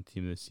 21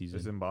 team this season.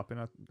 Is Mbappe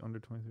not under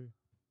 23?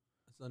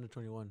 It's under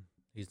 21.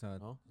 He's not.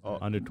 No? Oh,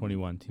 Under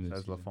 21 team this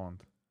Says season.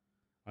 Lafont.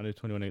 Under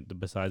 21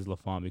 besides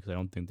Lafont, because I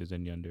don't think there's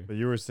any under. But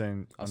you were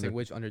saying I'll say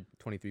which under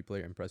 23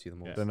 player impressed you the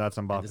most? then that's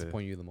And Mbappe.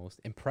 disappoint you the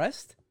most?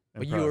 Impressed?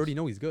 But you Impressed. already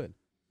know he's good.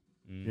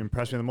 Mm. He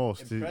impressed me the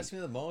most. Impressed me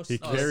the most. He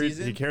this carried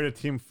season? he carried a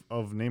team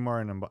of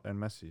Neymar and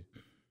Messi.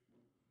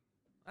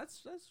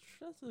 That's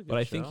a good But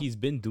I think show. he's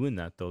been doing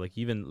that though. Like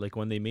even like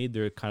when they made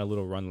their kind of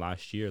little run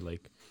last year,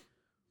 like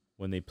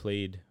when they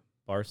played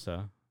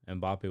Barca,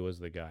 Mbappe was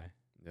the guy.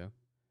 Yeah. I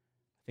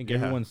think Yeah.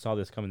 everyone saw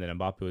this coming that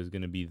Mbappe was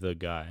going to be the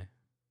guy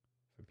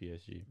for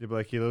PSG. Yeah, but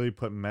like he literally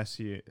put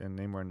Messi and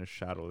Neymar in the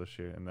shadow this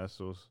year, and that's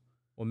those.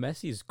 Well,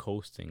 Messi's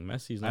coasting.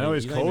 Messi's. I Not, know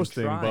he's not even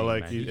coasting, but, trying,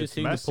 like, man. he- he's just it's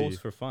hitting the Messi.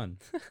 post for fun.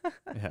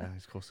 Yeah,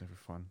 he's coasting for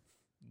fun.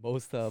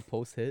 Most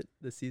post hit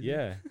this season?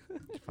 Yeah.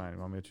 Fine, you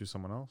want me to choose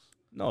someone else?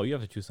 No, you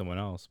have to choose someone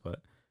else. But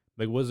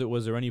like, was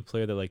there any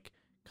player that like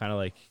kind of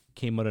like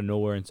came out of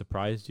nowhere and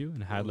surprised you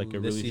and had like a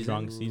This really season?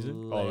 strong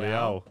season? Oh,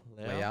 Leao.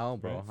 Leao,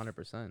 bro, Right.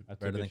 100%.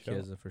 That's a Better than good show.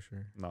 Chiesa for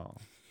sure. No.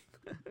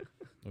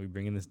 Are we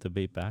bringing this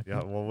debate back?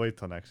 Yeah, we'll wait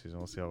till next season.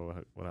 We'll see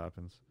what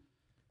happens.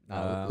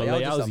 Nah, But Leao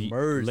just Leao's,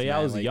 emerged, man,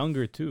 Leao's like,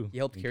 younger too. He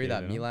helped than carry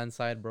that Chiesa, no? Milan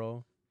side,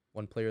 bro.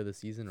 One player of the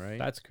season, right?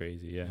 That's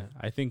crazy. Yeah. Yeah.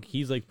 I think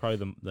he's like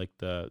probably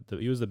the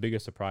he was the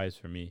biggest surprise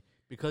for me.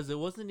 because it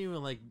wasn't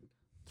even like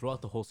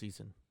throughout the whole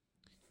season.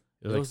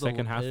 It was like was the-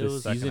 second half it this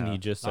was second season, he half.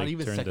 just Not like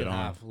even turned second it on.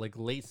 half, like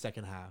late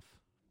second half.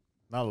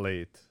 Not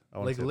late. I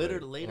wouldn't Like say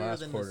later, late. later Last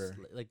than quarter. this,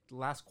 like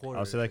last quarter.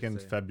 I'll say like I'd in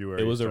say.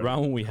 February. It was started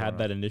around when we going had on.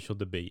 that initial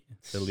debate,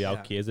 the Leao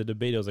Yeah. Chiesa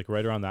debate. It was like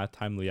right around that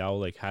time. Leao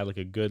like had like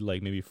a good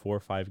like maybe 4 or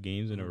 5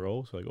 games in a Mhm.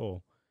 row. So like,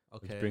 oh,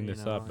 Okay, let's bring you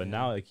this know, up. But yeah.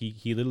 now like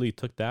he literally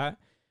took that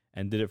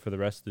and did it for the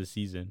rest of the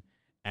season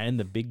and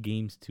the big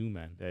games too,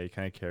 man. Yeah, he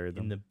kind of carried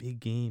them. In the big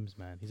games,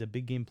 man. He's a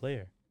big game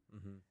player.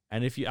 Mhm.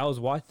 And if you, I was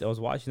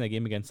watching that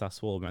game against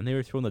Sassuolo, man. They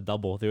were throwing the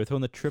double, they were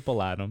throwing the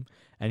triple at him,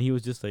 and he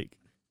was just like,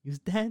 he was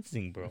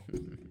dancing, bro.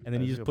 And then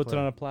he He's a just good puts it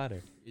player. on a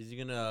platter. Is he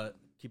gonna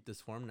keep this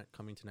form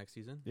coming to next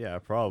season? Yeah,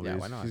 probably. Yeah,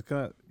 He's- why not? He's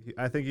gonna.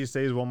 I think he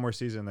stays one more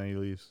season, then he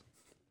leaves.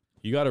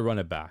 You got to run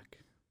it back.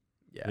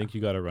 Yeah, I think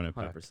you got to run it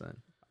back. 100%.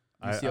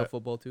 I- UCL I-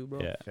 football too, bro.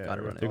 Yeah. Yeah,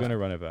 Gotta run They're it. gonna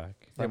run it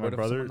back. Like my what if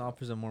brother- someone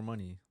offers him more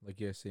money? Like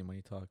you guys say,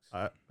 money talks. I,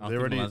 I they don't, think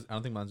already.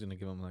 Milan's gonna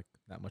give him like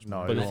that much No,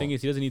 money. But the Yeah. thing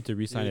is, he doesn't need to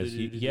resign his.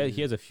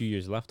 He has a few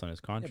years left on his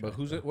yeah, contract. but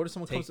who's though. what if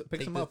someone comes Take- picks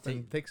take him the- up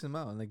and takes him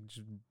out and like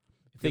just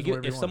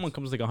If someone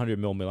comes like 100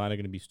 mil, Milan are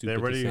gonna be stupid. They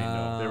already. to say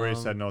no. They already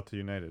Um, said no to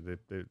United.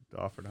 They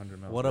offered 100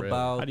 million. What Really?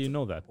 about How do you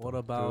know that? what though?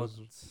 about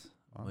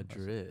Oh,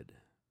 Madrid?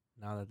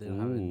 Now that they don't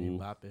have any Ooh.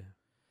 Mbappe,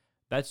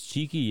 That's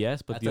cheeky,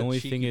 yes, but That's the a only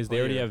thing cheeky is they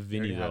already player. have They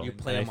already Vinny have- though. you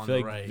play And him I on feel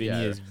the like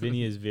right.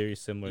 Vinny is very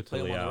similar You to play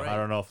him on the Leao. right. I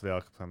don't know if they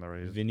all could play on the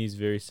right. Vinny's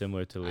very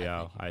similar to I Leao,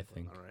 think he I can play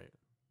think. on the right.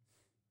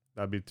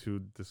 That'd be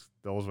too.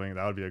 Those wing.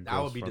 That would be a. That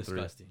would gross be front three.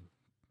 disgusting.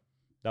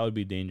 That would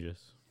be dangerous.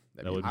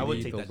 That would I be would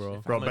lethal, take that, bro.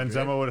 if Bro, I'm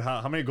Madrid. Benzema would.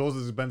 How many goals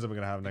is Benzema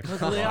gonna have next?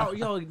 Because season? Leao,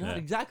 yo, not Yeah.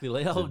 exactly.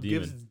 He's a Leao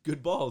gives demon.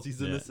 good balls.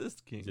 He's an Yeah.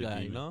 assist king He's a guy.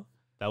 You demon. know,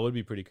 That would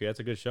be pretty crazy. That's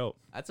a good show.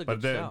 that's a But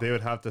good they, shout. they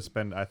would have to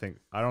spend. I think.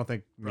 I don't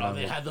think. Bro, Milan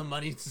they would- had the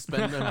money to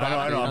spend.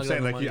 I know. I'm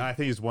saying like he, I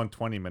think he's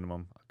 120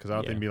 minimum because I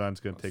don't think Yeah. Milan's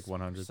gonna take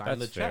 100. Sign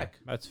the That's fair. check.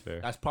 That's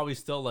fair. That's probably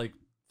still like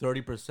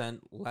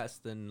 30% less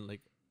than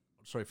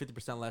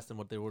 50% less than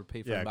what they would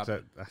pay for Yeah,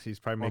 Mbappe. because he's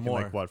probably Or making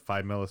like more. what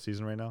 5 mil a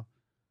season right now.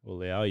 Well,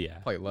 Leao, yeah.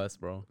 Probably less,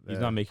 bro. He's Yeah,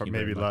 not making or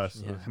maybe very much.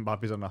 less. Yeah.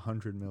 Mbappe's on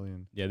 100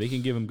 million. Yeah, they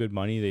can give him good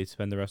money. They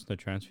spend the rest of the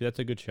transfer. That's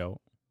a good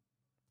show.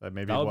 Like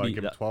maybe That would what, be- give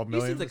him that- 12 He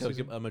million. seems like this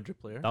season? a Madrid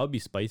player. That would be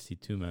spicy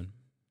too, man.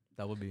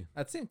 That would be.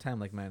 At the same time,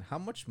 like man, how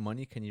much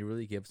money can you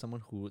really give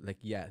someone who like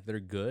they're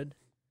good,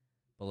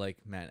 but like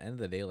man, end of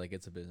the day, like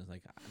it's a business.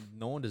 Like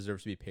no one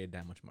deserves to be paid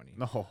that much money.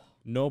 No,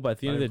 No, but at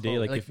the end of the day,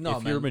 Like, like if no,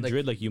 you're man, like-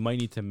 Madrid, like you might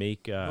need to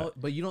make. No,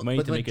 but you don't. might need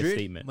But to make a Madrid,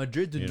 statement,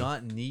 Madrid do you know?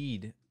 not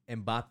need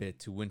Mbappe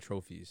to win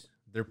trophies.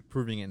 They're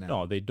proving it now.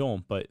 No, they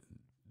don't. But if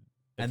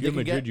and you're they can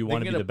Madrid, get, you they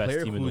want can to get be the a best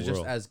player team in who's the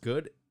world. just as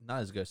good,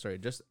 not as good. Sorry,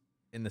 just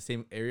in the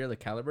same area, the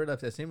caliber,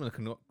 that's the same. Like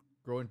can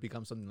grow and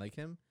become something like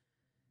him,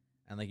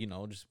 and like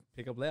just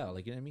pick up Leao.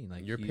 Like you know what I mean?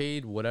 Like You're he-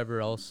 paid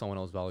whatever else someone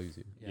else values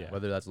you. Yeah.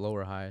 Whether that's low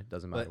or high,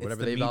 doesn't But matter. it's Whatever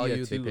the they media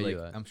value, too, they pay like,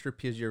 you that. I'm sure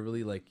PSG are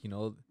really like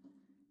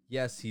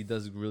yes, he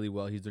does really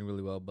well. He's doing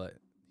really well, but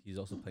he's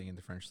also playing in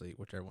the French league,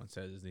 which everyone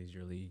says is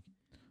your league.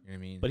 You know what I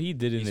mean? But he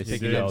did in He's the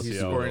picking up- CL. he's too,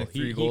 scoring though.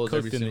 3 goals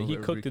every cooked in the, single- he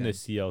every cooked in the weekend.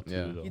 CL too,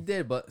 Yeah. though. he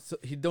did, but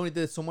he only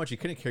did so much. He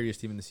couldn't carry his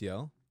team in the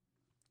CL.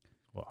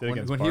 Wow. Did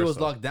against When he was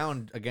Barca. locked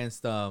down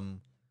against who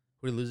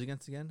did he lose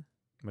against again?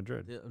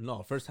 Madrid. Yeah,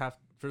 no, first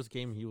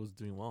game he was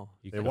doing well.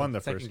 He They could've- won the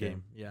Second first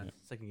game. Yeah, Yeah.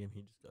 second game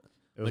he just got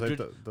It was Madrid-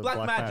 like the black,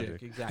 black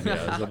magic. Exactly.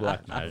 Yeah, it was the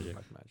black magic.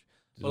 Black magic.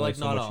 There's But, only like,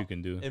 so no, much no. you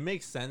can do. It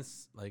makes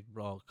sense, like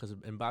bro, because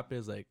Mbappe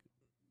is like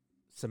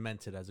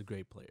cemented as a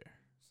great player.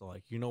 So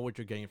like you know what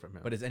you're getting from him.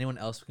 But is anyone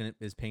else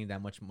is paying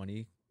that much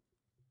money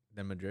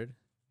than Madrid?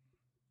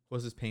 Who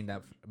else is paying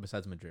that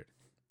besides Madrid?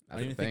 I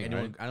don't even think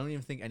anyone. I don't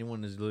even think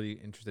anyone is really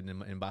interested in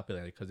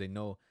Mbappe because they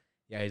know,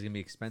 yeah, he's gonna be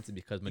expensive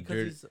because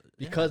Madrid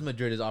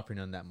Madrid is offering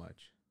him that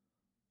much.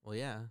 Well,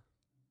 yeah.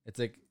 It's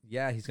like,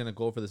 yeah, he's gonna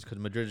go for this because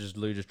Madrid is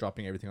literally just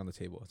dropping everything on the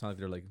table. It's not like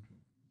they're like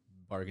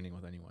bargaining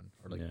with anyone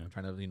or like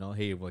trying to,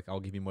 hey, like I'll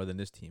give you more than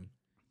this team.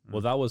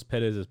 Well, that was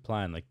Perez's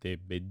plan. Like they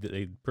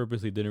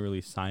purposely didn't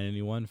really sign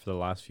anyone for the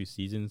last few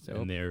seasons,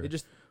 and they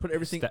just put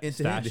everything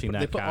into stashing him.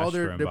 They put all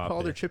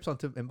Mbappe. their chips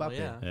onto Mbappe.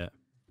 Well, yeah.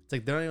 It's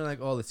like they're not even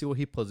like, oh, let's see what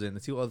he pulls in.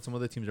 Let's see what some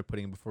other teams are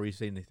putting in before you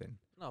say anything.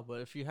 No,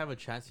 but if you have a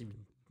chance, you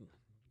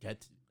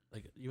get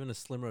like even a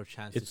slimmer of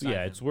chance. It's to sign him.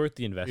 it's worth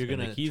the investment. You're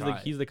gonna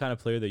he's the kind of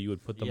player that you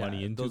would put the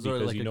money into those are,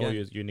 because like, you know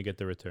again, you're gonna get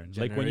the return.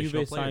 Like when generational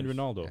Juve signed players.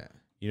 Ronaldo, Yeah.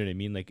 you know what I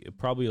mean? Like it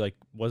probably like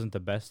wasn't the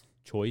best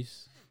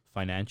choice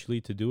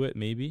financially to do it,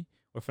 maybe,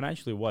 or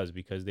financially it was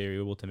because they were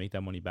able to make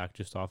that money back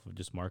just off of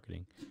just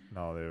marketing,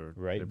 No, they were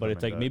right? they But put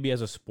it's him in like debt. maybe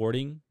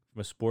from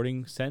a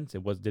sporting sense,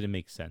 didn't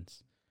make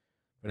sense.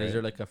 But is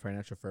there like a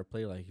financial fair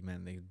play? Like,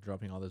 man, they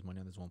dropping all this money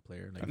on this one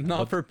player. Like,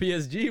 Not for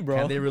PSG, bro.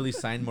 can they really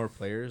sign more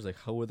players? Like,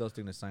 how else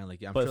they gonna sign? Like,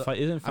 yeah, But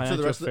isn't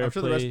financial fair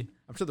play?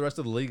 I'm sure the rest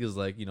of the league is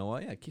like, you know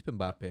what? Yeah, keep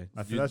Mbappe.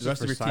 I think You- that's the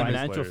rest just of for your team signing is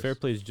Financial players. fair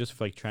play is just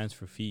for like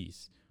transfer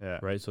fees, Yeah.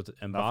 right? So to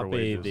Not for Mbappe,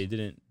 wages. they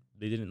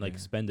didn't like Yeah.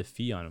 spend a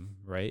fee on him,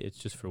 right? It's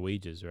just for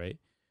wages, right?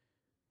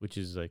 Which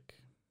is like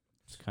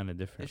it's kind of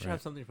They different, should right?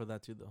 have something for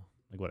that too, though.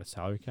 Like what, a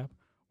salary cap,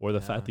 or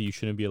the fact Yeah. that you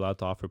shouldn't be allowed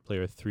to offer a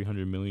player a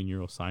 300 million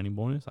euro signing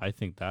bonus. I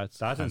think that's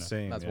kinda-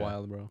 insane. That's yeah.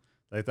 wild, bro.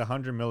 Like the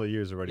 100 mil a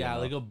year is already Yeah,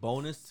 enough. like a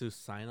bonus to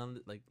sign on,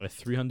 like A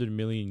 300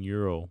 million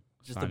euro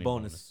just a signing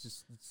bonus.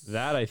 Just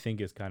That I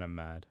think is kind of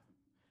mad,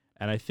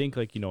 and I think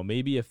like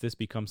maybe if this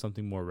becomes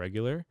something more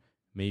regular,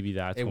 maybe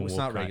that's when It's we'll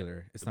not kind-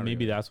 regular. It's not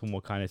maybe regular. that's when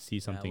we'll kind of see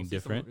yeah, something we'll see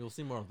different. You'll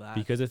see more of that.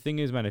 Because the thing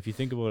is, man, if you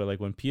think about it, like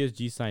when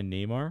PSG signed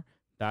Neymar,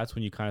 that's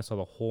when you kind of saw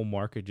the whole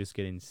market just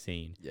get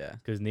insane. Yeah.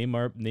 Because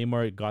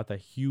Neymar got that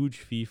huge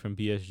fee from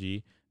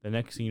PSG. The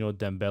next thing you know,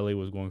 Dembele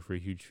was going for a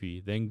huge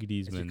fee. Then It's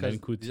Griezmann, because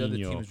then these other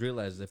Coutinho, teams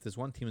realize if this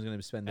one team is going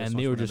to spend, this and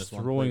much they were money on just this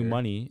one throwing player,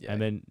 money. Yeah.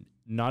 And then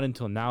not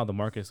until now, the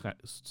market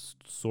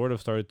sort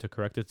of started to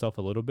correct itself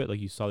a little bit. Like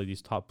you saw like,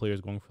 these top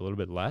players going for a little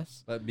bit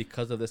less. But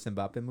because of this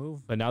Mbappe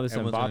move, But now this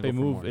Everyone's gonna Mbappe go for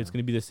move, more it's now. going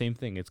to be the same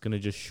thing. It's going to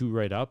just shoot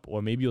right up.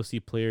 Or maybe you'll see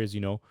players,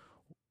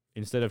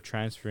 instead of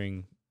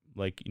transferring,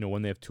 like,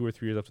 when they have 2 or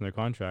 3 years left on their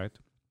contract,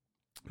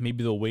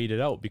 maybe they'll wait it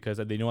out because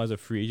they know as a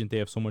free agent they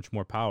have so much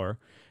more power.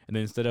 And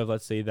then instead of,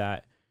 let's say,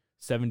 that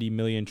 70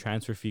 million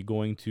transfer fee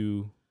going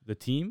to the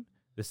team,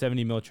 the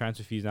 70 mil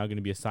transfer fee is now going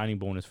to be a signing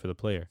bonus for the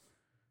player.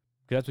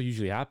 Because that's what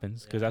usually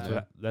happens. Because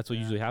that's what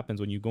usually happens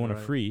when you go on a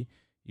Right. free.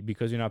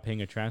 Because you're not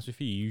paying a transfer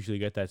fee, you usually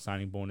get that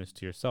signing bonus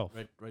to yourself.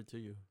 right to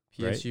you.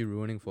 PSG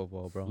ruining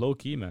football, bro. Low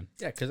key, man.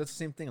 yeah, because that's the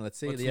same thing. Let's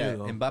say, What's yeah, new,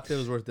 though? Mbappe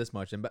was worth this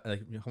much.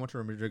 Like, how much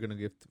are Madrid going to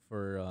give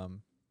for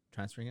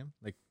transferring him,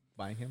 like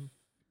buying him?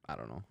 I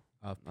don't know.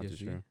 PSG. Not too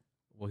sure.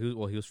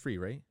 Well, he was free,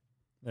 right?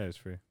 Yeah, it's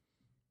free.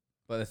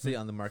 But let's say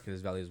on the market, his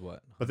value is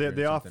what? But 100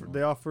 they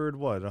something, offered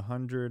what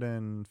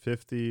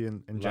 150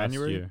 in Last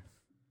January. year.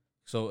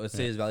 So let's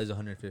say Yeah. his value is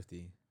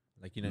 150.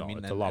 Like, you know No, what I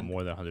mean? it's a lot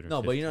more than 150.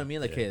 No, but you know what I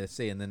mean. Like, Yeah. hey, let's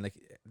say, and then like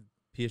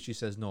PSG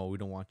says no, we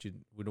don't want you.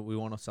 We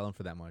want to sell him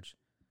for that much.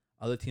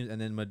 Other teams, and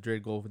then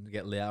Madrid go and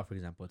get Leao, for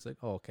example. It's like,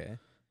 oh, okay,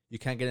 you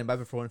can't get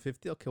Mbappe for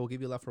 150. Okay, we'll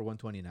give you Leao for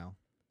 120 now,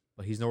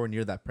 but he's nowhere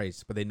near that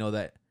price. But they know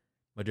that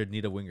Madrid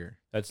need a winger.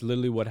 That's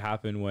literally what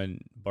happened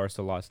when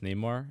Barca lost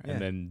Neymar Yeah.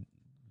 and then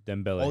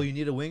Dembele. Oh, you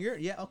need a winger?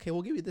 Yeah, okay,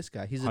 we'll give you this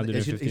guy. He's your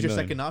 150 second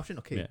million. option.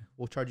 Okay, Yeah.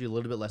 we'll charge you a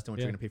little bit less than what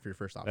Yeah. you're gonna pay for your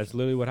first option. That's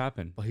literally what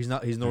happened. But he's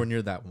not. He's nowhere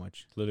near that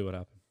much. It's literally what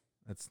happened.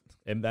 That's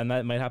And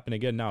that might happen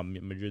again now.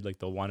 Madrid, like,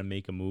 they'll want to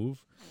make a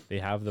move. They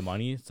have the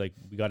money. It's like,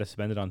 we got to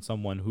spend it on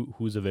someone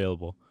who's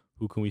available.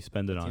 Who can we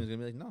spend it the team's on? gonna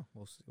be like, no,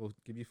 we'll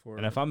give you for.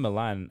 And if I'm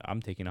Milan,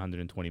 I'm taking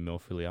 120 mil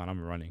for Leon. I'm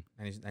running.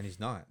 and he's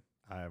not.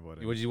 I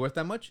wouldn't. Was he worth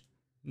that much?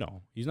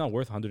 No, he's not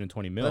worth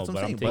 120 mil. That's what But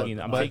I'm I'm saying, taking.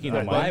 but- I'm but- taking the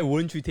but money. Why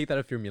wouldn't you take that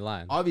if you're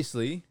Milan?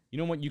 Obviously, You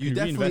know what? You you can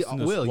definitely reinvest in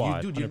the will.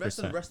 squad. You invest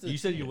in the 100%. rest of the You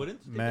said team. you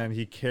wouldn't. Man,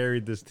 he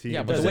carried this team.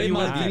 Yeah, but the Doesn't way even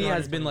Maldini matter.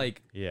 has been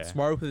like Yeah.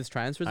 smart with his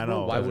transfers, I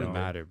bro. know, Why doesn't wouldn't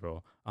matter,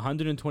 bro?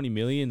 120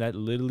 million. That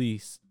literally,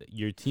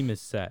 your team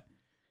is set.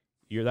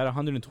 You're that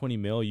 120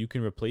 mil. You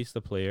can replace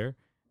the player,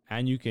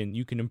 and you can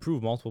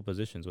improve multiple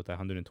positions with that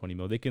 120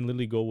 mil. They can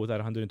literally go with that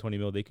 120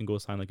 mil. They can go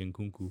sign like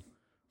Nkunku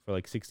for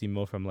like 60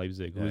 mil from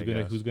Leipzig. Yeah, I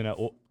guess. Who's gonna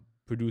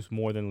produce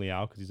more than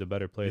Leao because he's a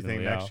better player You than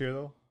think Leao. next year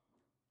though?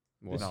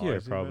 Well, This No, year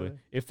is he probably. really?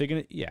 If they're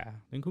gonna, yeah,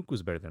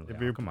 Nkunku's better than If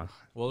Leao. you're- Come on,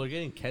 Well, they're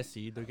getting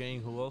Kessie. They're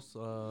getting who else?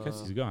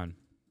 Kessie's gone.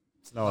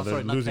 No, Oh, they're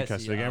sorry, not losing Kessie,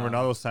 Kessie. They're getting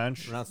Ronaldo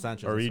Sanch, Renato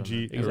Sanchez.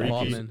 Origi, Exactly. Origi,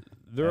 Botman.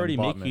 They're already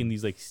and making Botman.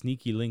 these like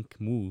sneaky link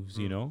moves,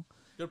 you Mm. know.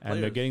 Good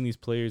And they're getting these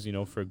players,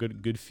 for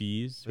good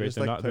fees, They're right? just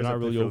They're like not they're players not that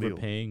really play for Lille.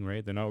 overpaying,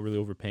 right? They're not really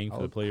overpaying for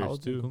the How players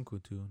old's too.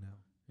 Nkunku too now.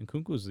 And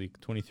Nkunku's like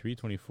 23,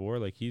 24,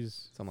 like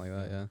he's something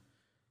like that. Yeah.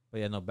 But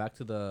yeah, no. Back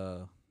to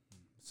the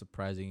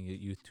surprising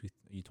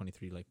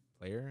U23 like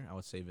player, I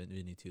would say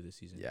Vinny too this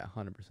season. Yeah,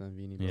 100%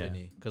 Vini. Yeah.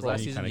 Because Bro, last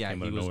he season, kinda yeah,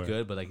 came out he of was nowhere.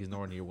 good, but like he's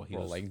nowhere near what he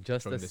Bro, was. like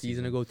just showing a this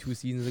season season. ago, 2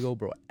 seasons ago,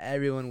 bro,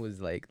 everyone was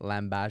like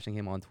lambashing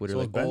him on Twitter. So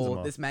like, was oh,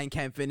 Benzema. this man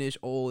can't finish.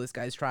 Oh, this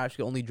guy's trash. He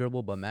can only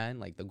dribble. But man,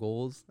 like the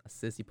goals,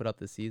 assists he put up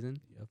this season,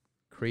 Yep.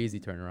 crazy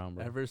turnaround,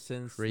 bro. Ever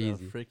since Crazy.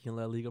 the freaking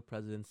La Liga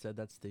president said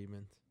that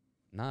statement.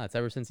 Nah, it's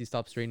ever since he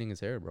stopped straightening his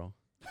hair, bro.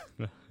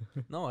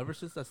 No, ever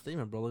since that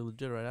statement, bro. Like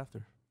legit right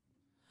after.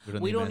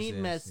 We don't need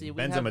Messi.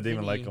 We have Benzema didn't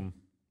even like Vinny. him.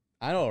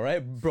 I know, right,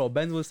 bro?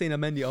 Benz was saying to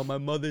Mendy, "On my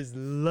mother's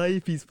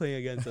life, he's playing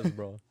against us,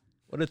 bro."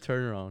 What a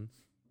turnaround!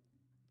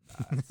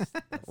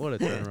 What a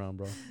turnaround,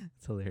 bro.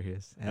 It's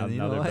hilarious. Now- And you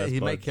now know they're what? best He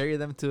might buds. carry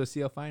them to a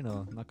CL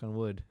final. Knock on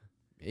wood.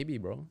 Maybe,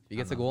 bro. If he I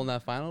gets a don't goal know. in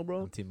that final,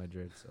 bro, On Team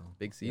Madrid, so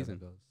big see how that season.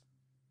 goes.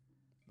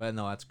 But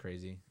no, that's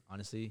crazy,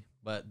 honestly.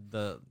 But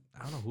I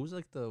don't know who's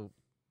like who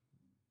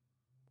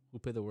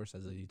played the worst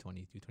as a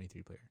U20,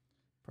 U23 player.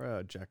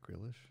 Probably Jack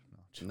Grealish.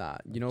 No, Nah,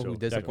 you know who Joke.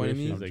 disappointed Jack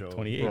Grealish me? is like Joe.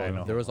 28. Yeah, I Bro,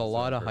 know. there was a It's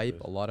lot on of hype,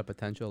 purpose. a lot of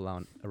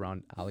potential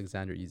around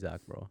Alexander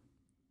Isak, bro.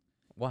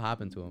 What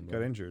happened to him, Got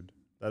bro? injured.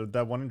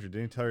 That one injured.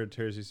 Didn't he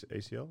tear his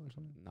ACL or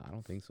something? Nah, I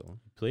don't think so.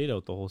 Played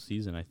out the whole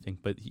season, I think.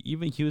 But he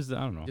was, I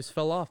don't know. Just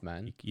fell off,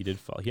 man. He did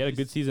fall. He had a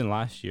good season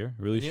last year,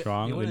 really He-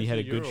 strong. he went Then he had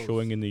a into good Euros.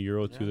 showing in the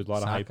Euro too. Yeah. There's a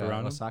lot of hype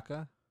around him.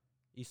 Osaka.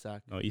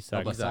 Isak. No, Oh,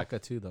 Isak. but Isak. Saka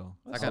too, though.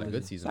 Saka had a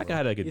good season. Saka bro.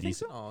 had like a You think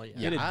decent. Oh yeah.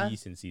 He had Yeah. a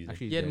decent season.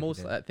 Actually, He had did, most,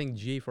 did. I think,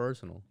 GA for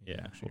Arsenal.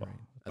 Yeah, actually well, right.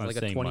 As not like a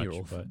saying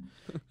 20-year-old. but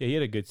yeah, he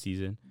had a good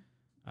season.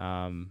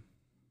 How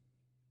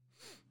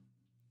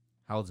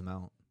old's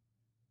Mount?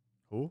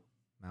 Who?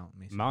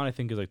 Mason. Mount, I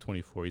think, is like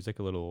 24. He's like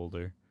a little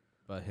older.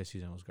 But his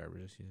season was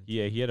garbage this season.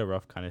 Yeah, he had a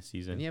rough kind of Didn't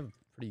season. he have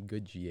pretty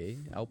good GA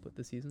output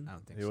this season? I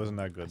don't think He so. wasn't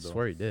that I good though.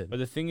 swear he did. But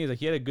the thing is, like,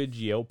 he had a good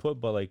G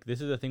output, but like this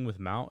is the thing with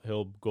Mount,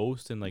 he'll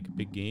ghost in like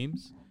big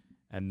games,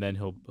 and then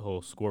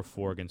he'll score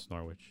 4 against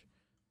Norwich.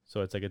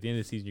 So it's like at the end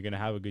of the season, you're gonna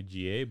have a good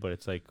GA, but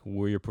it's like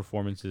were your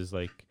performances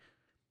like,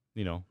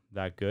 you know,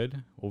 that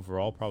good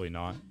overall? Probably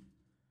not.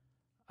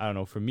 I don't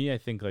know. For me, I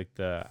think like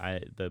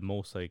the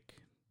most like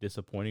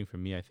disappointing for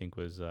me, I think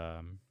was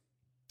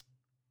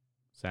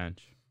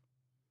Sanch.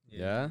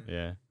 Yeah?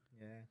 Yeah,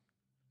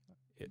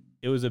 Yeah.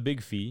 it was a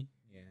big fee.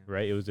 Yeah.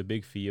 Right? It was a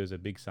big fee. It was a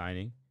big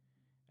signing,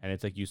 and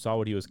it's like you saw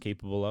what he was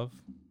capable of.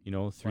 You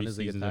know, 3 his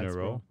league seasons in a attacks,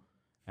 row, bro.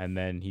 and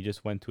then he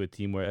just went to a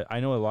team where I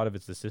know a lot of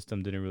it's the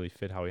system didn't really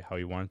fit how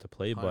he wanted to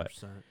play, but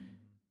 100%.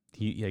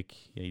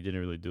 he didn't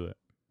really do it.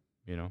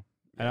 You know,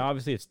 and Yeah.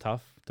 obviously it's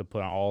tough to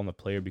put all on the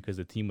player because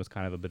the team was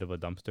kind of a bit of a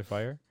dumpster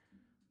fire.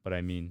 But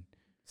I mean,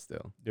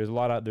 Still. there's a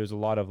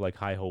lot of like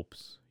high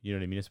hopes. You know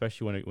what I mean?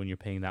 Especially when you're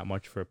paying that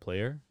much for a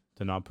player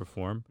to not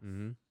perform,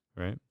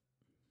 Mm-hmm. right?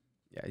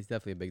 Yeah, he's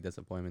definitely a big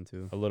disappointment,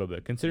 too. A little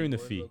bit considering the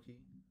fee.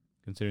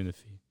 Considering the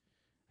fee.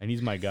 And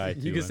he's my guy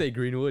too. You can and- say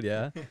Greenwood,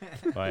 yeah.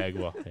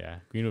 well, yeah,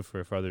 Greenwood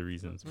for other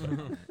reasons, but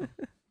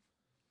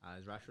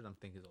Is Rashford? I'm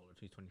thinking is older.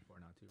 He's 24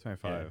 now too.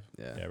 25.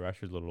 Yeah. yeah,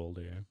 Rashford's a little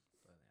older. Yeah,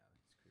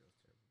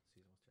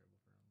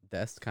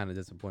 Dest kind of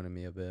disappointed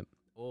me a bit.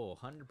 Oh,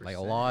 100%. Like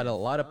a lot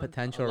of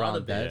potential a lot around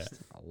of it. Dest.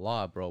 A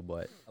lot, bro,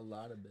 but A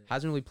lot of it.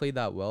 hasn't really played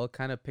that well.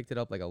 Kind of picked it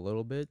up like a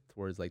little bit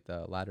towards like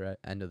the latter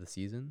end of the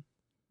season.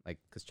 Like,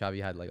 because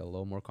Xavi had like a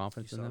little more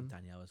confidence in him.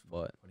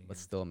 But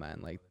still, man,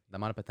 like the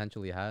amount of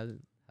potential he has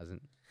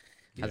hasn't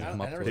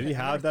come up to Did it. he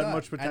have that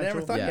much I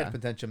never potential? thought he Yeah. had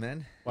potential,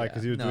 man. Why?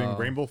 Because he was No. doing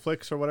rainbow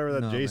flicks or whatever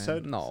that No, Jay man.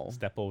 said. No.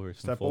 step overs,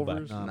 some Step fullback.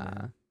 overs? No, Nah.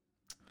 man.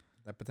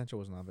 That potential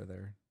was not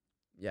there.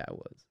 Yeah, it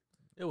was.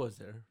 It was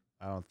there.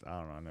 I don't know.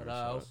 I never But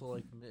saw it. also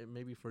like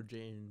maybe for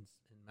James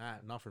and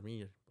Matt, not for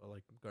me, but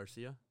like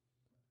Garcia,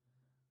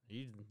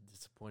 he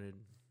disappointed.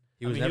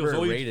 He I was mean, he never was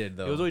always- rated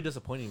though. It was always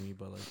disappointing me,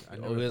 but like I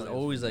It never was thought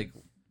always gonna- like.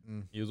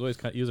 He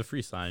was a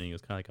free signing. He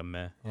was kind of like a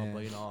meh. Oh,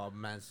 but you know,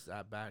 man's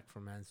back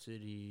from Man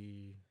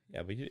City.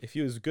 Yeah, but if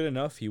he was good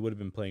enough, he would have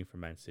been playing for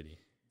Man City,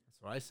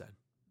 That's what I said.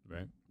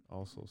 right?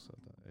 Also said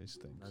that. He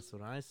stinks. That's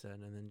what I said.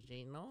 And then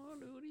Jane, no,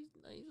 dude,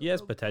 he's He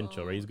has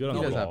potential, right? He's good on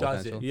He the does have ball.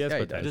 potential. He has Yeah,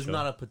 he does. potential. There's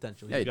not a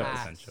potential. Yeah, he He's does. ass.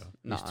 Potential.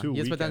 Nah, too he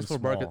has weak potential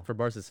and for small. for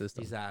Barca's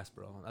system. He's ass,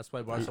 bro. That's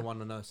why Barca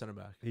wanted another center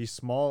back. He's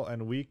small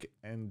and weak,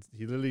 and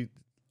he literally,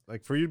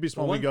 like, for you to be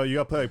small, one- weak, you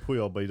got to play like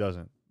Puyol, but he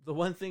doesn't. The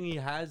one thing he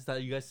has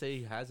that you guys say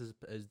he has is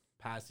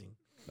passing.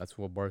 That's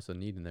what Barca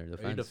need in their Are you a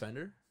defense.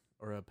 defender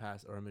or a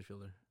pass or a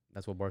midfielder?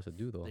 That's what Barca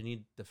do though. They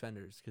need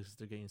defenders because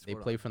they're getting They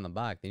scored play on. from the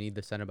back. They need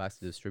the center backs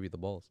to distribute the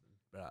balls.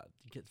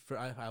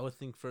 I would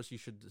think first you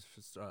should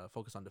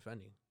focus on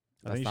defending.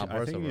 That's I not think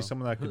Barca, you bro. need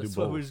someone that could do That's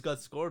what we both. just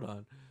got scored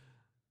on.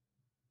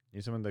 You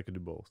need someone that could do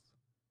both.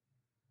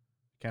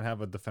 Can't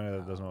have a defender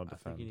that doesn't know how to I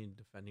think you defend. need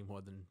defending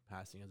more than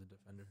passing as a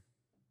defender.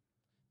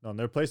 No, in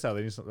their play style,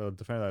 they need a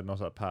defender that knows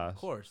how to pass. Of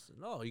course,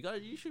 no,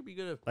 you should be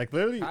good at Like,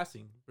 literally,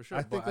 passing for sure.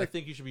 I But think, I like-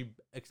 think you should be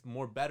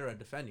more better at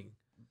defending.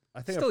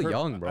 I think Still a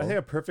young, bro. I think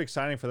a perfect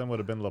signing for them would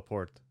have been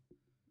Laporte.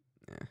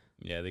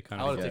 Yeah, they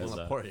kind I of. would have guess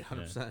taken Laporte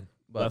 100%.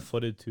 But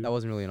Left-footed too. that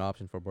wasn't really an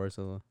option for Barca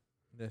though.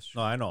 That's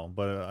No, I know,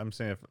 but I'm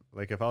saying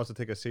if I was to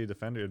take a city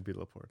defender, it'd be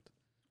Laporte.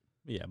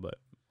 Yeah, but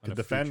on Could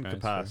a free defend,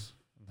 could transfer.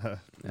 pass.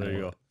 There you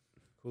go.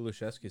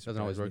 Kulusevski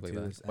Doesn't always work like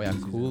that. this Oh yeah,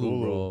 season.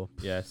 Kulu, bro.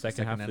 Yeah,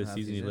 second half of the half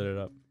season he season. lit it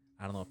up.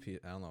 I don't know.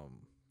 I don't know.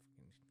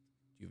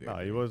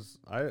 Nah, he was.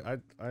 I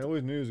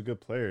always knew he was a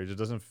good player. It just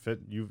doesn't fit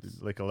you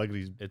like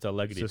Allegri's. It's a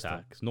Leggy System.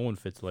 tax. No one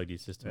fits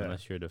Leggy's system Yeah.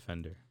 unless you're a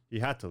defender. He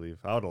had to leave.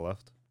 I would have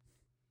left.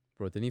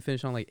 Bro, didn't he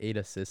finish on like 8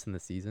 assists in the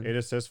season? 8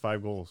 assists,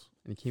 5 goals.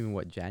 And he came in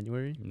what,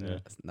 January? Yeah.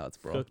 That's nuts,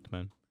 bro. Cooked,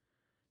 man.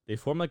 They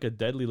form like a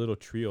deadly little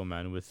trio,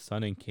 man, with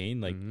Son and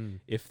Kane. Like Mhm.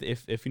 if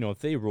if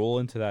they roll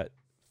into that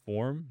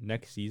form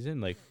next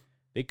season, like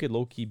they could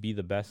low key be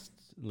the best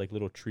like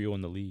little trio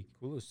in the league.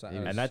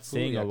 And that's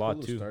saying a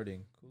lot, too.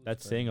 Starting.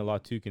 That's saying a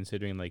lot too,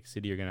 considering like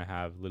City are gonna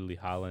have literally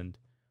Haaland,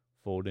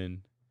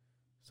 Foden,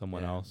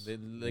 someone else.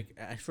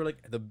 I feel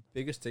like the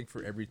biggest thing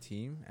for every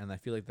team, and I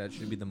feel like that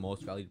should be the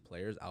most valued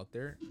players out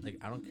there. Like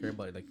I don't care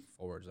about like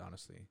forwards,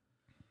 honestly.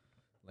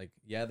 Like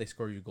yeah, they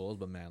score you goals,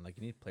 but man, like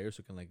you need players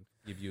who can like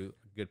give you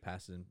good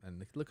passes. And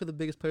like, look at the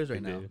biggest players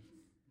right now.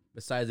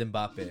 Besides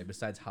Mbappe,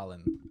 besides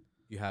Haaland,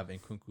 you have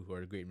Nkunku, who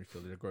are a great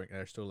midfielder.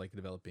 They're still like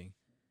developing.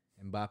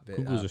 Mbappe,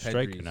 Kuku's a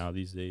striker Pedri's. now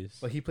these days.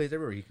 But he plays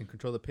everywhere. He can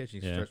control the pitch. He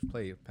Yeah. starts to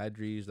play.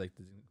 Pedri's like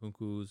the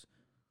Nkunku's.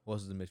 Who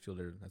else is the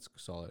midfielder that's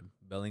solid?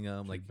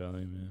 Bellingham. Like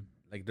man.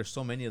 there's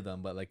so many of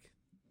them, but like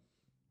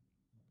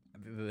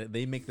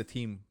they make the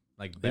team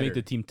like They better. make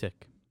the team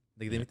tick.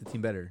 Like they make the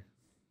team better.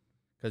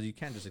 Because you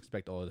can't just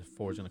expect the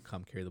forward's gonna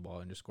come carry the ball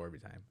and just score every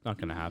time. Not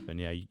gonna happen.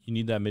 Yeah, you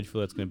need that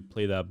midfield that's gonna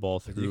play that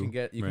ball Like through. you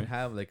can right?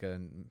 have like a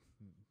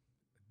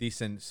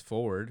decent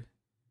forward,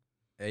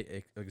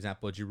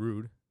 example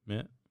Giroud,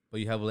 Yeah, but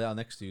you have Leao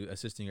next to you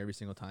assisting every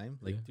single time.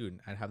 Like, Yeah. dude,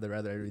 I'd have that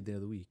rather every day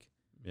of the week.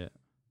 yeah. You know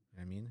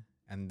what I mean?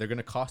 And they're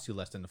gonna cost you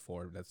less than the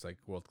forward that's like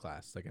world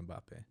class, like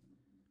Mbappe,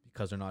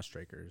 because they're not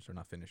strikers, they're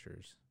not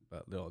finishers,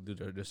 but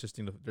they're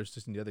assisting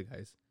the other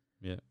guys.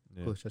 Yeah.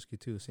 Yeah. Kulusevski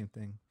too, same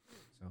thing.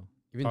 So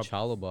Even Prob-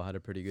 Chalobah had a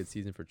pretty good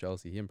season for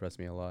Chelsea. He impressed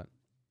me a lot.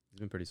 He's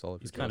been pretty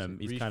solid. He's For kind Chelsea. of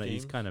Reece he's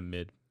James. kind of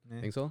mid.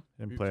 Think so?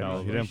 He didn't play enough.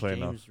 He Reece didn't play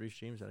enough. Reece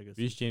James had a good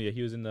Reece season. James, yeah,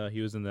 he was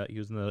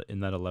in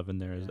that 11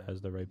 there Yeah.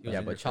 as the right He was Yeah, back.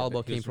 in but your Chalobah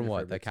favorite- he came was from in your what?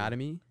 The favorite team.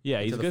 academy? Yeah,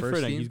 Into he's the good for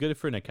first an team? he's good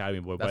for an academy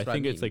boy, but That's I what I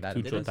think it's mean, like that-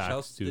 Tuchel Didn't, tax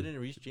Chelsea, too. didn't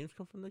Reece James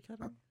come from the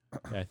academy?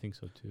 Yeah, I think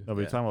so too. No, but Yeah.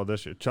 you're talking about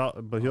this year.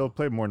 but he'll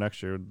play more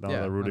next year now Yeah,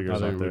 that I'm Rudiger's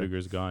Now that out there.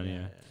 Rudiger's gone,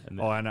 yeah.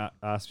 And Oh, and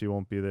Aspie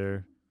won't be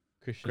there.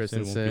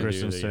 Christensen,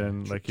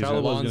 Christensen. Like he's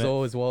Chalobah's gonna,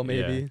 Alonso as well, maybe.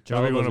 Yeah. Xavi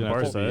Chalobah's going to gonna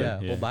have Barca, be- eh? Yeah,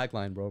 Yeah. whole back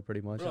line, bro,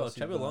 pretty much. Bro,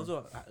 Xabi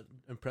Alonso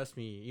impressed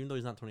me, even though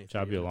he's not 23.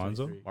 Xabi or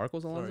Alonso? 23.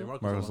 Marcos Sorry, Alonso?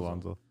 Marcos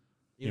Alonso.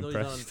 Even though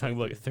Impressed. He's he's talking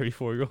not about like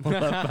 34-year-old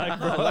left back,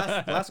 Bro,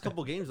 bro. last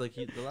couple games, like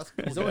the last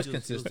couple He's always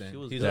games, he was- consistent. he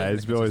was He's good. Yeah,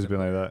 always he's always consistent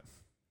been like that.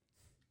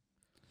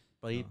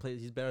 But he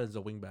plays. He's better as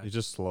a wing back. He's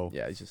just slow.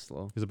 Yeah, he's just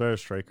slow. He's a better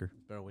striker.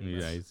 better wing Yeah,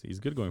 back. he's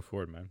good going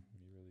forward, man.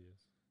 He really is.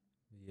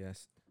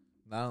 Yes.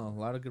 Now a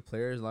lot of good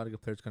players. A lot of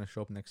good players going to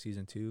show up next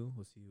season too.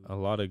 We'll see. A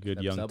lot of good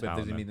steps young up. If talent.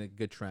 there's man. gonna be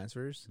good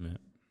transfers. Yeah.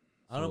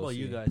 I don't know we'll about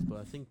you see. guys, but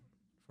I think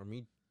for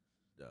me,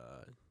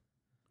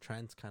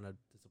 Trent's kind of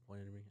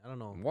disappointed me. I don't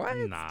know. What?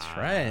 Nah.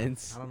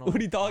 Trent? I don't know. What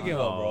are you talking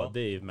about, Oh, bro?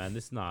 Dave, man,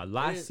 this not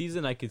last didn't-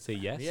 season. I could say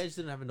yes. Maybe I just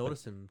didn't have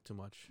noticed him too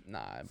much.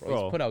 Nah, bro.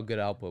 Bro. He's put out good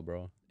output,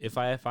 bro. If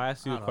I ask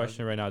you I a don't know.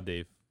 question right now,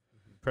 Dave,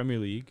 Premier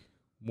League,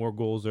 more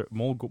goals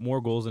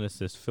and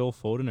assists, Phil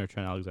Foden or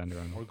Trent More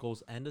Alexander-Arnold?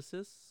 goals and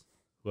assists.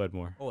 Who had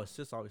more? Oh,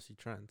 assists obviously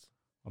Trent.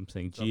 I'm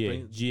saying So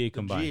GA the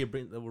combined.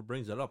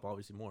 brings it up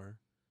obviously more.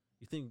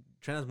 You think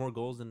Trent has more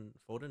goals than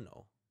Foden?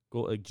 No.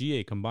 Goal like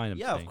GA combined. I'm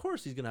Yeah, saying. of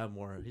course he's gonna have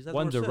more. He's has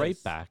One's more a right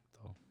assists. back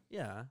though.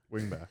 Yeah.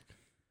 Wing back.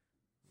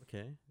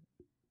 Okay.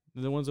 The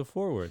other one's a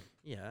forward.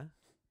 Yeah.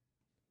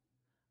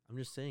 I'm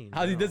just saying.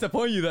 How'd he I don't know.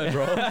 disappoint you then,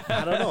 bro?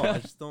 I don't know. I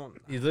just don't.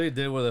 He literally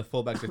did what the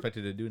fullback's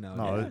expected to do now.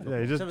 No,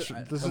 Yeah. he just Except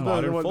I- this a is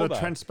modern the fullback.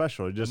 Trent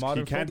special. He just he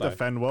modern can't fullback.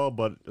 defend well,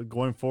 but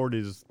going forward,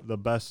 he's the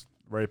best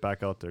right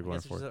back out there I going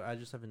guess forward. I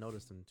just haven't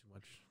noticed him too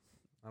much.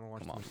 I don't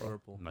watch Come too on, much bro.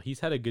 Liverpool. No, he's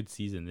had a good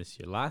season this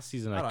year. Last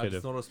season I could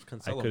just have noticed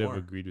Cancelo I could have more.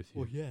 agreed with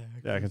you.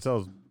 Yeah, I can tell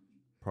he's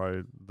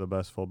probably the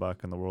best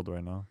fullback in the world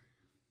right now.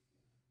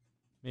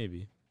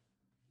 Maybe.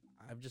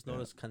 I've just Yeah.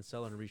 noticed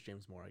Cancelo and Reece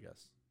James more. I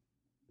guess.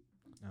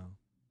 No.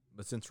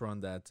 But since we're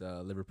on that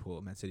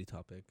Liverpool Man City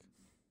topic,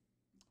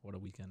 what a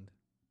weekend!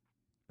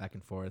 Back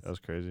and forth. That was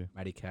crazy.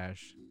 Matty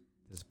Cash,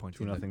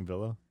 disappointing. 2-0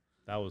 Villa.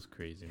 That was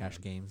crazy. Cash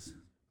man. games.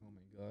 Oh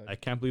my god. I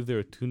can't believe they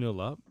were 2-0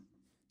 up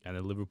and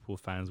the Liverpool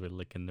fans were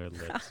licking their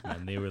lips,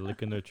 man. They were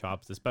licking their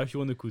chops, especially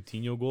when the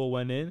Coutinho goal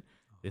went in.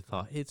 They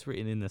thought it's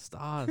written in the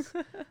stars.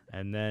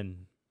 And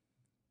then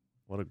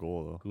What a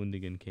goal though.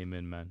 Gundogan came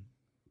in, man.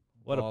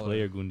 What a Baller.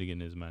 player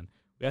Gundogan is, man.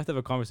 We have to have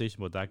a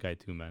conversation about that guy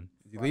too, man.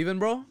 Is he leaving,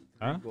 bro?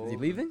 Huh? Is he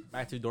leaving?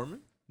 Back to Dortmund.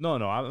 No,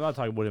 I'm not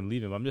talking about him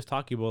leaving. But I'm just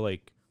talking about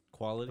like a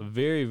Quality.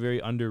 very, very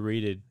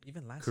underrated.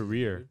 Even last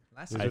Career. Season, dude.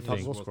 Last He was I their top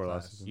think- goal scorer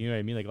last season. You know what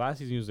I mean? Like last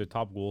season, he was their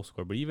top goal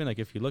scorer. But even like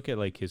if you look at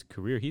like his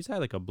career, he's had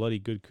like a bloody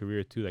good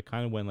career too. That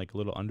kind of went like a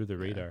little under the Yeah.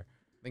 radar.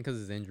 I think because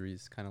his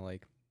injuries kind of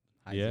like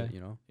hides Yeah. it, you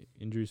know?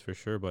 Injuries for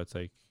sure, but it's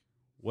like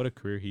what a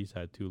career he's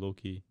had too. Low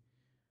key,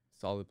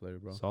 Solid player,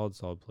 bro.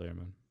 solid player,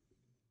 man.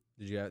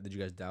 Did you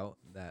guys doubt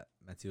that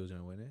Man City was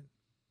gonna win it?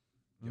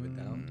 Give it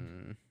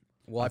down. Mm.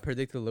 Well, I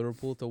predicted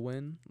Liverpool to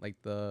win,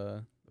 like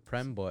the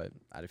Prem, but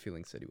I had a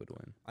feeling City would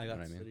win. I You know got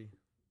what I mean? City.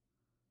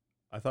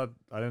 I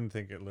didn't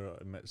think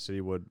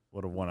City would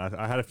have won.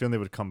 I had a feeling they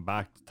would come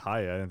back to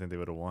tie it. I didn't think they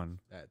would have won.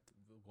 That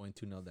going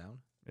 2-0 down.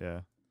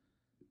 Yeah.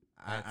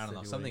 I don't know.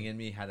 City Something winning. in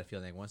me had a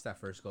feeling once that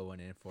first goal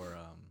went in for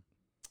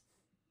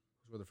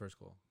who scored the first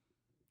goal?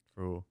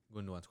 For who?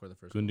 Gundogan scored the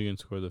first goal. Gundogan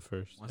scored the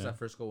first. Once yeah. that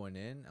first goal went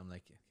in, I'm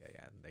like,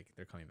 yeah, like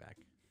they're coming back.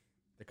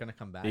 They're gonna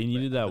come back. They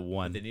needed that but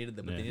one. They needed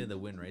the Yeah. they needed the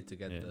win, right, to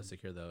get Yeah.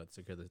 secure the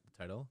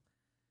title.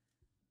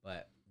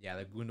 But yeah,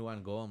 the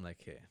Gundogan goal, I'm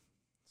like, hey,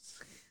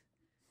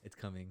 it's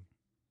coming.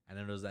 And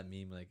then there was that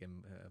meme like,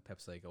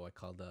 Pep's like, oh, I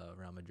called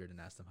Real Madrid and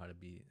asked them how to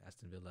beat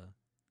Aston Villa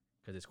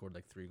because they scored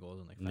like 3 goals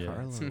in like 5 Yeah,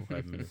 minutes.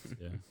 5 minutes.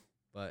 Yeah.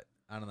 But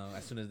I don't know.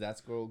 As soon as that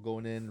score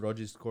going in,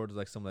 Rodri scored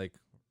like some like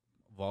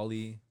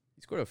volley.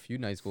 He scored a few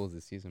nice goals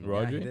this season. bro.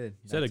 Rodri? Yeah, he did.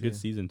 He's had That a good too.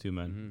 season too,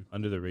 man. Mhm.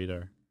 Under the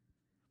radar.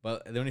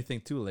 But the only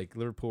thing too, like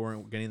Liverpool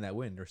weren't getting that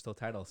win. They're still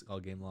tied all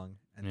game long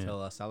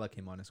until Salah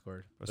came on and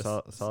scored.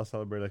 Salah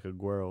celebrate like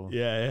Aguero.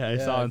 Yeah, I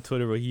saw Yeah. on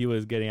Twitter where he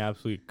was getting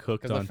absolutely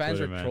cooked Because on the fans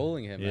Twitter, were man.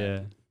 trolling him. Yeah.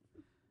 Man.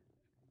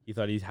 He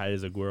thought he had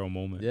his Aguero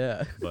moment.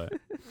 Yeah. But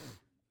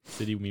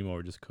City meanwhile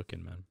were just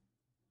cooking, man.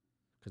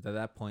 Because at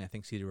that point, I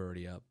think City were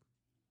already up.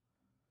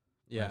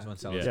 Yeah. That's when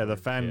Salah Yeah. Yeah, the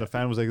scored.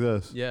 fan was like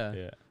this. Yeah.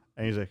 Yeah.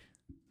 And he's like,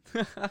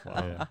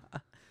 Yeah.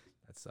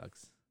 That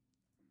sucks.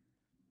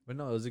 But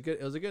no, it was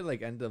a good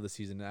like end of the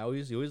season. You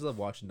always love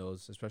watching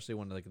those, especially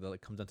when like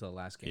comes down to the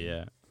last game.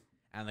 Yeah.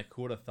 And like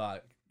who would have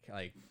thought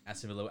like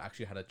Aston Villa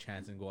actually had a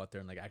chance and go out there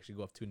and like actually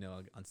go up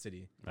 2-0 on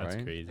City. That's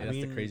Right? crazy. And that's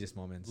the mean, craziest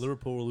moments.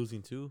 Liverpool were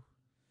losing too.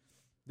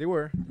 They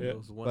were. Yeah. It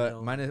was 1-0.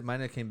 But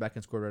mine came back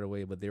and scored right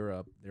away, but they were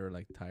up. They were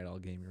like tied all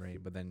game, you're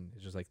right? But then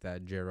it's just like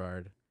that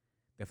Gerrard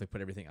definitely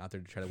put everything out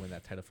there to try to win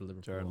that title for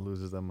Liverpool. Jared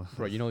loses them.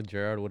 Bro, you know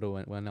Gerrard would have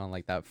went on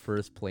like that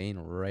first plane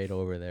right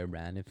over there,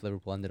 man. If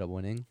Liverpool ended up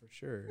winning, For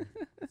sure.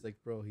 It's like,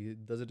 bro, he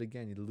does it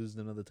again. He loses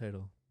another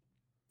title.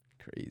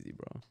 crazy,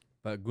 bro.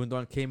 But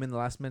Gundogan came in the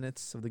last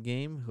minutes of the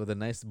game with a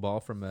nice ball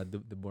from De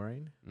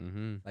Bruyne,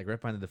 Mm-hmm. like right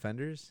behind the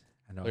defenders.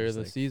 I know. Player of just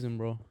the like, season,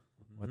 bro.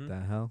 what Mhm. the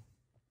hell?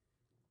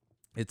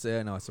 It's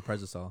no, it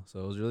surprised us all.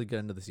 So it was really good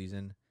end of the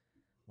season.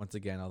 Once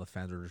again, all the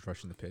fans were just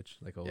rushing the pitch,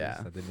 like always,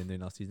 Yeah. that they've been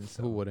doing all season.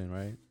 So, Who wouldn't,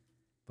 right?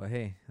 but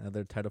hey,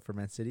 another title for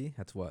Man City.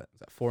 That's what Is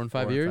that 4 and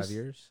 5 4 and years? 5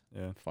 years.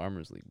 Yeah.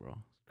 Farmers League, bro.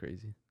 It's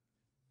crazy.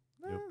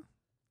 Yep. Nah. I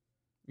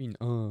mean,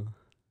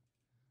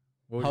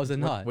 What How's would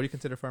it you- not? What do you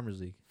consider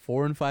Farmers League?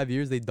 4 and 5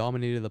 years, they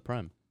dominated the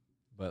Prem.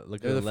 But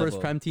look They're at the first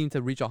level, Prem team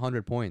to reach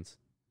 100 points.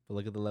 But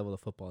look at the level of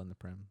football in the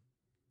Prem.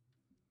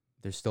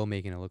 They're still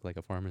making it look like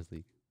a Farmers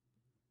League.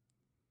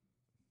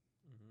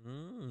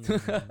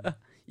 Mm.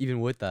 Even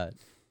with that,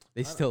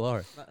 they I don't- still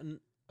are,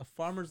 A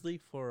farmers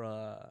league for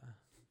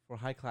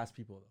high class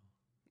people though.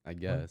 I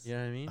guess. You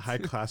know what I mean? High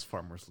class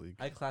farmers league.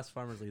 High class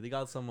farmers league. They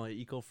got some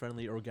eco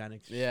friendly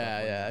organic. stuff Yeah,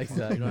 like yeah, that.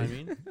 exactly. You know what I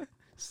mean?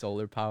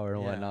 Solar power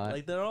and Yeah, whatnot.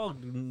 Like they're all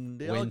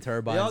Wind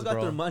turbines, They all got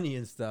bro. their money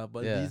and stuff,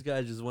 but Yeah. these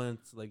guys just went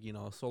like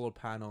solar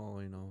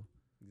panel,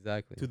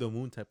 Exactly. to the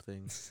moon type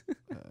thing.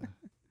 Uh,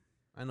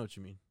 I know what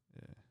you mean.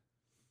 yeah.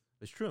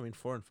 It's true. I mean,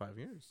 4 and 5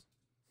 years.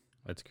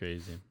 That's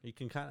crazy. You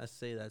can kind of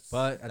say that's.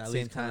 But at that the same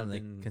league's kinda time,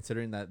 like been-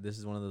 considering that this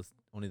is one of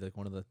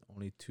the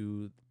only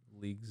 2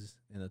 leagues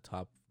in the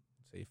top,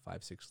 say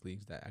 5-6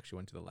 leagues that actually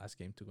went to the last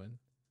game to win.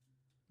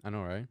 I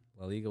know, right?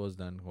 La Liga was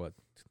done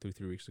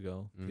 2-3 weeks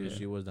ago. Mhm.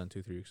 PSG was done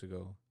 2-3 weeks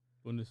ago.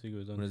 Bundesliga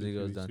was done.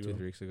 Bundesliga was done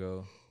 2-3 weeks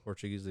ago.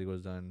 Portuguese league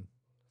was done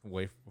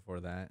way before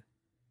that.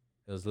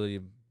 It was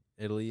literally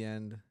Italy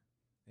and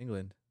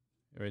England.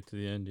 Right to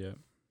the end, yeah.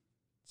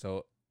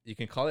 So you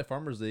can call it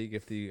Farmers League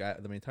if the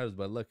got the main titles,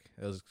 but look,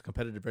 it was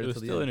competitive right It was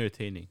until still the end.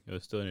 entertaining. It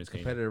was still It's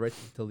entertaining. competitive right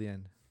until the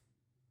end.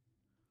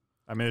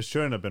 I mean, it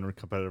shouldn't have been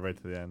competitive right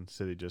to the end.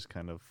 City just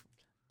kind of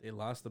they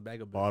lost the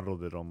bag of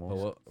bottled it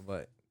almost.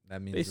 But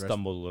that means They the rest-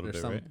 stumbled a little there's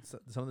bit, some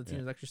right? some of the Yeah.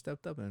 teams actually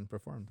stepped up and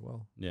performed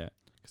well. Yeah.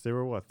 Because they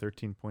were, what,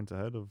 13 points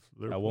ahead of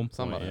Liverpool? At one point,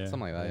 Something like that, yeah.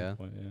 something like that, At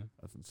one yeah. point, yeah.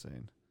 That's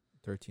insane.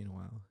 13 a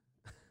while.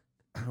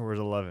 Or was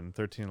it 11?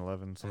 13,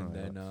 11, something And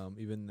like then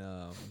that. even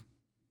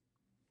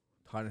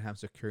Tottenham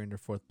securing their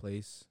 4th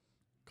place.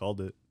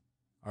 Called it.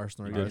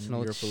 Arsenal are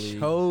Arsenal getting Europa League.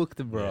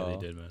 choked, bro. Yeah,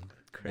 they did, man.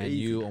 Man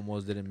U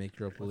almost didn't make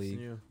Europa What's League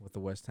new? with the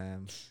West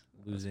Ham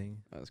losing.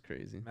 That was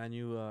crazy. Man,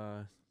 you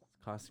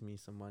costing me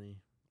some money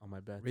on my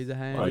bets. Raise a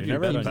hand. Oh, Why'd you you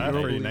never bet on bet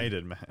for United?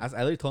 United, man. I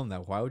literally told him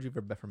that. Why would you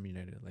ever bet from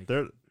United? Like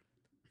They're,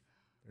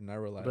 they're not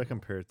what reliable. do I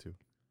compare it to?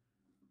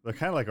 They're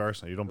kind of like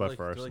Arsenal. You don't They're bet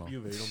for like, they're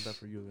Arsenal. like Juve. You don't bet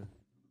for Juve.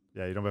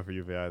 Yeah, you don't bet for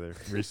Juve either.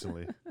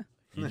 Recently.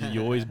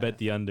 You always bet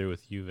the under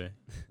with Juve.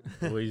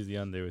 Always the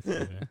under with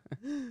Juve.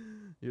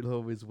 You'll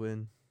always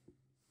win.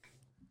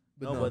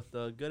 But no,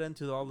 but good end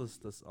to all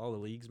all the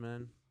leagues,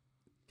 man.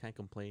 Can't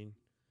complain.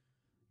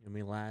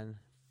 Milan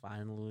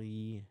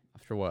finally.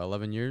 After what,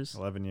 11 years?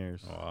 11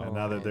 years. Wow. And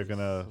now that they're going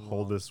to So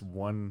hold long. this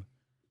one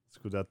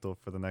Scudetto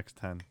for the next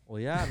 10. Well,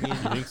 yeah. I mean,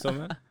 You think so,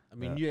 man? I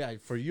mean, yeah.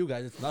 For you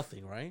guys, it's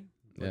nothing, right?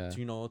 Yeah.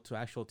 But, to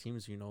actual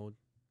teams,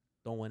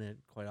 don't win it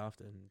quite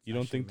often. You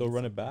don't think they'll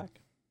run it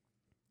back?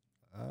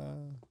 I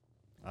don't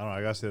know.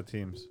 I got to see the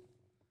teams.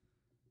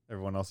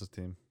 Everyone else's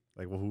team.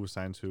 Like, well, who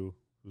signs who?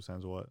 Who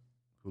signs what?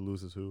 Who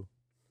loses who?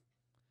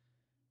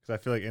 Because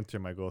I feel like Inter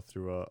might go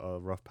through a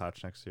rough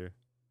patch next year.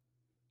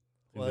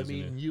 Well, I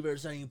mean, you were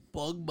saying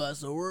Pogba,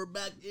 so we're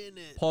back in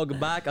it. Pog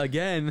back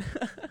again.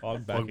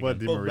 Pog back Pogba, again.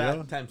 Di Pogba Maria.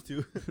 back times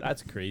 2.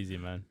 That's crazy,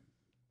 man.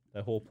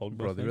 That whole Pogba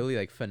Bro, they thing. really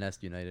like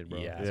finessed United, bro.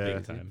 Yeah, it's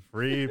big time.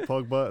 Free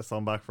Pogba. Sell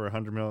him back for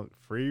 100 mil.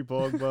 Free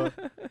Pogba.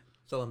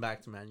 Sell him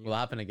back to Man U. Will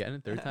happen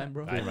again, third time,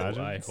 bro. Can you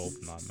imagine? I hope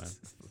not, man.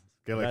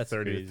 Get like That's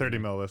 30 crazy.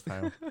 mil this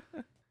time.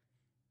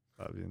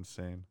 That'd be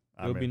insane.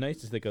 It would be nice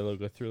to take a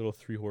little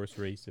 3-horse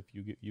race if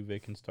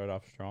Juve can start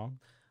off strong.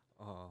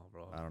 Oh,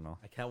 bro. I don't know.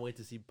 I can't wait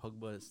to see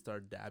Pogba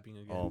start dabbing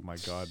again. Oh my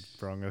god,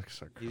 bro! I'm gonna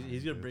start He's crying,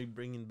 gonna dude.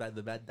 bring back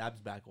the bad dabs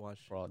back. Watch.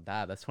 Bro,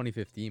 that's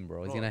 2015,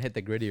 bro. He's Bro. gonna hit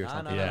the gritty or Nah,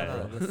 something. nah, Yeah, nah,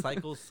 nah. bro.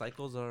 The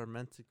cycles are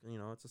meant to,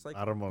 it's a cycle.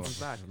 I don't want Comes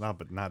to. back. No,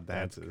 but not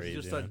That's dances. crazy. You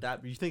just start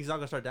dab. You think he's not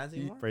gonna start dancing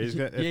anymore? Bro, he's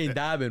gonna, He ain't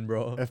dabbing,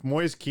 bro. if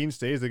Moise Keane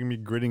stays, they're gonna be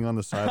gritting on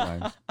the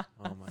sidelines.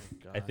 Oh my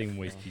god. I think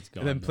Moise Keane's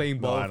gone. And then though. playing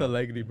No, ball I with know.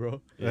 Allegri,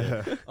 bro.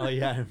 Yeah. Oh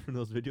yeah, from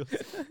those videos.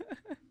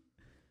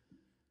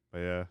 But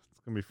yeah,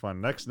 it's gonna be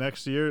fun.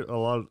 Next year, a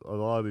lot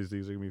of these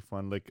leagues are gonna be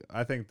fun. Like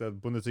I think the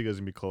Bundesliga is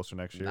gonna be closer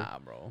next year. Nah,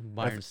 bro.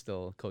 Bayern's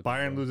still cooking.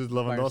 Bayern bro. loses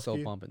Bayern's still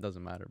Lewandowski. pumping.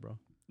 Doesn't matter, bro.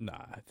 Nah,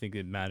 I think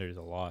it matters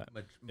a lot.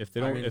 But If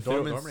they don't- if they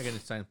don't- Dortmund are gonna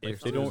sign If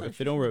players.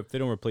 they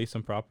don't replace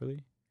them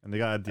properly, And they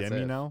got That's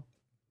Ademi it. now.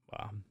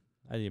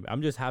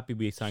 I'm just happy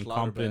we signed Schlotterbeck.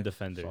 competent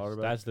defenders.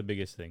 Schlotterbeck. That's the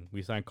biggest thing.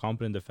 We signed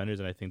competent defenders,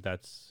 and I think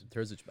that's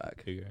Terzic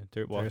back. bigger.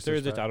 Terzic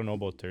Terzic, back. I don't know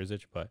about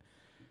Terzic, but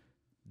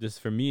this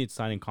for me, it's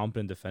signing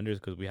competent defenders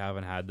because we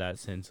haven't had that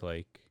since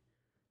like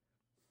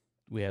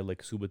we had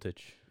like Subotic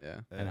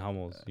Yeah. and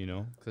Hummels. You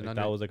know, So like,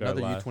 that was like our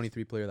another last.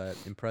 U23 player that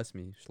impressed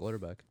me,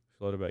 Schlotterbeck.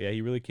 Schlotterbeck. Yeah,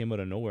 he really came out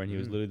of nowhere, and he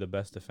was Mm. literally the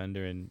best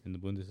defender in the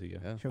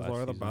Bundesliga. Yeah. He was last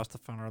one of the season. best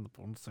defender in the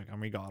Bundesliga,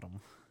 and we got him.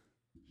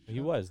 He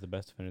was the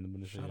best defender in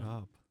the Shut Bundesliga.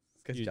 up.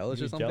 This guy's You- jealous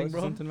you or something, jealous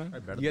bro? something, man?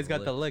 You guys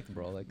got the lick,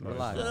 bro. Like, No,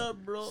 relax. it's Shut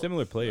up, bro.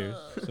 Similar players.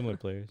 Similar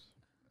players.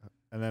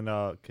 And then,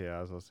 okay,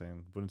 as I was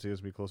saying, Bundesliga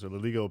is be closer. La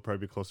Liga will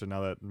probably be closer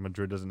now that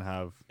Madrid doesn't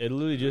have. It'll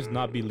literally just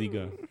not be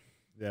Liga.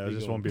 Yeah, it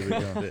just Liga won't be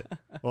Liga.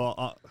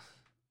 Well,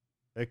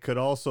 it could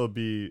also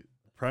be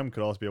Prem.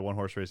 Could also be a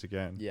one-horse race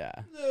again. Yeah.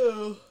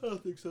 No, I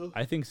don't think so.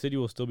 I think City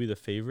will still be the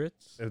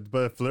favorites.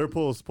 But if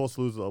Liverpool is supposed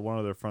to lose one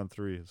of their front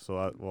three,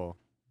 so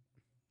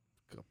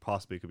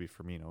possibly it could be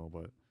Firmino.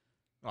 But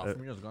Oh,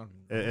 Firmino's gone.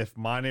 if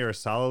Mane or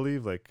Salah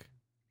leave, like,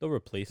 They'll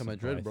replace To him,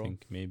 Madrid, I bro.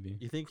 think maybe.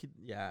 You think?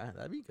 Yeah,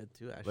 that'd be good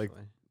too. Actually,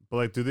 but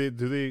like, do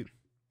they?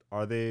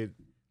 Are they?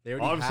 They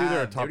Obviously,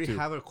 they're a top they already two.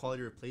 have a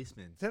quality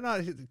replacement. They're not.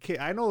 Okay,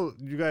 I know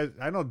you guys.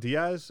 I know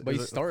Diaz. But he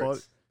is a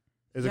starts.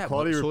 Is Yeah, a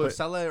quality but so if replacement.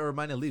 Salah or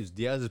Mane leaves,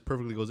 Diaz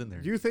perfectly goes in there.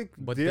 Do you think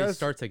But they Diaz?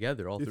 start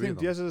together, all Do you three think of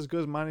them. Diaz is as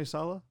good as Mane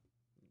Salah?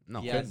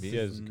 No. Yes, Could be.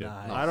 Diaz is good.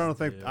 nice, I don't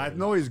think. dude. I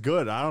know he's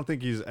good. I don't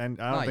think he's.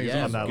 And I don't Not think yet. he's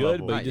on He's that good,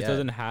 level. but Not he just yet.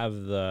 doesn't have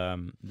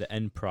the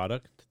end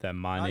product that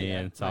Mane yet,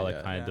 and not Salah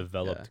yet, kind yeah. of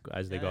developed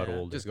as they Yeah, got yeah.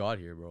 older. Just got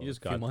here, bro. He just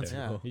a few got months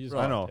there. ago. He just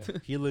Bro, got I know.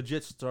 there. He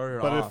legit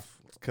started But off.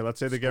 Okay, let's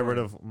say they get rid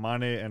Scoring.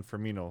 of Mane and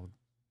Firmino.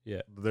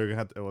 Yeah. They're gonna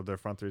have to, well, their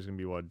front three is gonna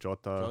be what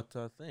Jota.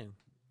 Jota thing.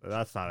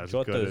 That's not as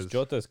good as.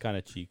 Jota's kind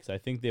of cheeks. I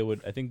think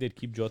they'd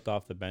keep Jota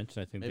off the bench,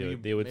 and I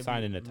think they would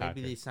sign an attacker.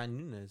 Maybe they sign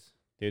Nunes.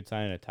 They would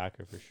sign an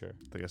attacker for sure.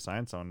 Like a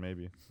science on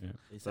maybe.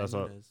 They sign That's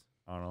what- Nunes.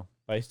 I don't know.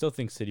 But I still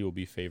think City will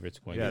be favorites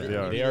going. Yeah, in. they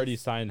are. They already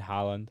signed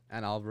Haaland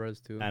And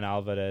Alvarez, too. and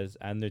Alvarez,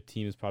 and their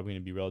team is probably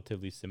going to be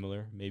relatively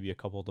similar. Maybe a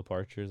couple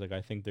departures. Like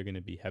I think they're going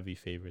to be heavy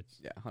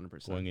favorites Yeah,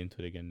 100%. going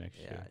into it again next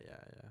Yeah, year.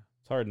 yeah.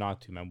 It's hard not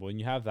to, man. But when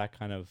you have that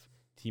kind of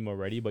team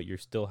already, but you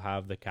still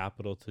have the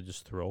capital to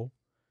just throw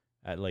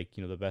at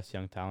the best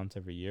young talents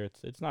every year,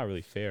 it's not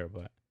really fair,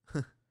 but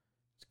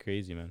it's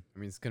crazy, man. I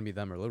mean, it's going to be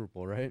them or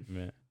Liverpool, right?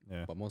 Yeah,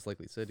 Yeah. But most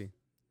likely City.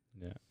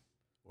 yeah,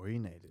 Or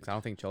United. 'Cause I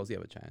don't think Chelsea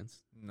have a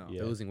chance. No. Yeah.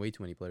 They're losing way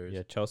too many players.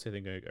 yeah. Chelsea, I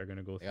think, are going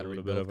to go They through gotta a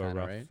little bit of rebuild a kinda,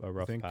 rough, right? a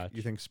rough patch.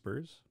 You think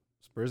Spurs?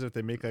 Spurs, if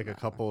they make like a Nah.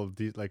 couple of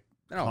these, like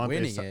They're not Conte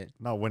winning si- it.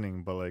 not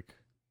winning, but like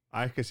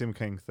I could see them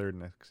getting third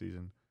next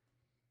season.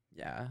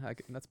 Yeah,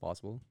 that's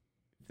possible.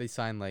 If they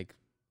sign, like,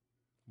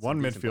 One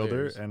some decent midfielder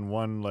players. and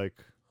one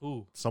like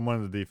Who? someone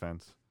in the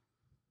defense.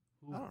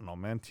 Who? I don't know,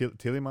 man.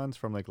 Tielemans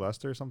from like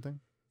Leicester or something.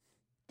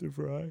 De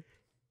Vrij.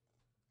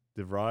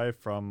 De Vrij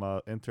from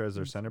Inter as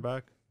their center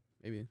back.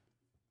 maybe.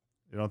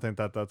 You don't think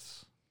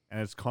that's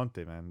and it's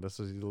Conte, man. This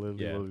is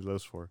literally Yeah. what he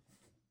lives for.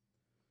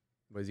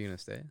 But is he going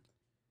to stay?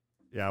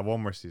 Yeah,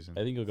 one more season.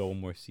 I think he'll go one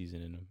more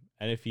season in him,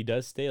 and if he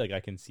does stay, like I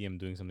can see him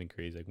doing something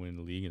crazy, like winning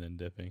the league and then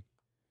dipping.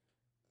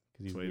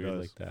 Because he's That's what he weird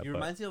does. like that. He but-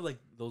 reminds me of like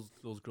those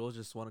girls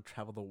just want to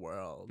travel the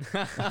world.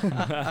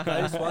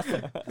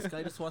 This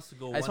guy just wants to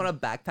go. I just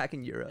want to backpack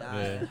in Europe.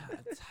 Yeah,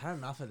 I've had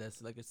enough of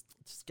this. Like, just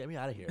get me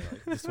out of here.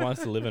 Like, just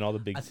wants to live in all the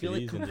big I feel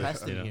like cities and compressed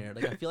just, in you know. here.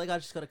 Like, I feel like I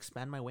just gotta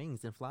expand my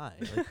wings and fly.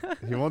 Like,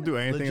 He won't do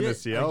anything in the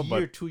legit, CL, a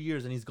year, but 2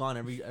 years, and he's gone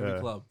every Yeah.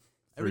 club.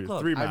 Every three,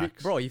 club. three I mean,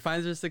 max. bro, he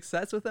finds his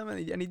success with them and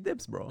he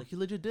dips, bro. Like, he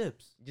legit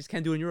dips. You just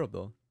can't do it in Europe,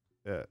 though.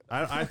 Yeah,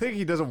 I think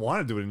he doesn't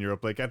want to do it in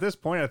Europe. Like at this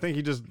point, I think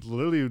he just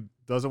literally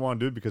doesn't want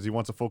to do it because he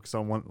wants to focus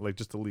on one, like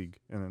just the league,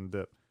 and then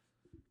dip.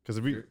 Because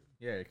if we,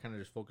 You're kind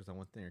of just focused on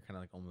one thing. You're kind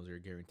of like almost you're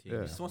guaranteeing.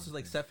 Yeah. He just wants to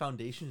like set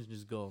foundations and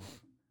just go.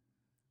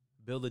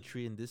 build a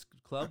tree in this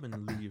club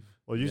and leave.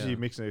 Well, usually Yeah.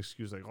 he makes an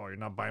excuse like, "Oh, you're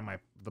not buying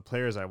the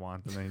players I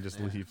want," and then he just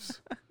Yeah.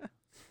 leaves.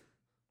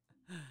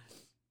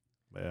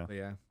 But yeah, But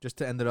yeah, just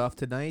to end it off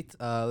tonight,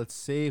 let's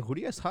say who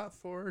do you guys hot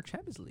for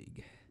Champions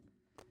League?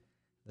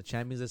 The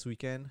champions this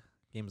weekend.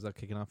 Games are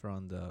kicking off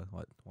around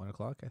 1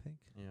 o'clock, I think.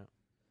 Yeah.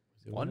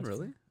 Is it One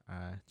really?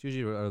 It's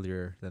usually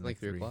earlier than Like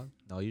 3 o'clock.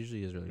 No,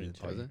 usually is I'm earlier gonna than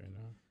check 3. it? right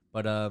now.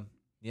 But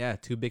yeah,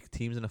 2 big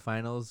teams in the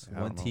finals. I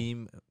One don't know.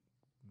 team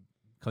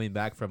coming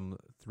back from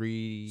It's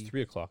 3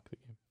 3 o'clock.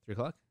 3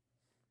 o'clock.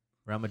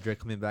 Real Madrid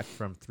coming back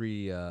from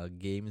 3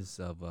 games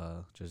of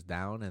just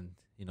down and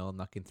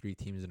knocking 3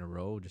 teams in a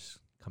row. Just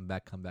come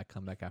back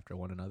after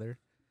one another.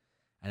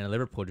 And then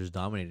Liverpool just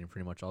dominating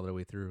pretty much all the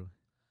way through.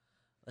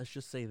 Let's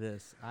just say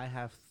this: I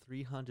have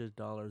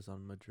 $300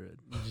 on Madrid.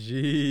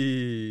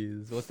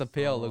 Jeez, what's the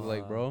payout look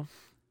like, So, bro?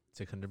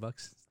 $600.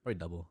 Probably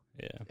double.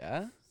 Yeah.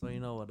 Yeah. So you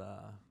know what?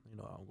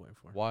 I'm going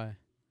for Why?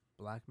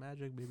 Black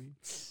Magic, baby.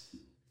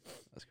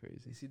 That's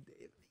crazy.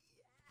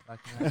 Black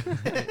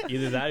Magic.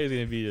 Either that or it's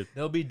gonna be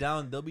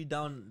They'll be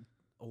down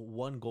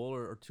 1 goal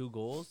or 2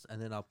 goals,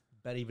 and then I'll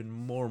bet even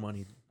more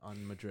money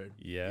on Madrid.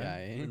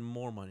 Yeah, Even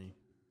more money.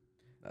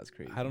 that's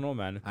crazy. I don't know,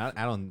 man.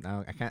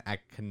 I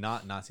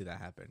cannot not see that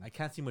happen. I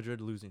can't see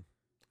Madrid losing.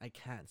 I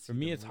can't. See For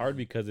me, them it's hard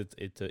losing. because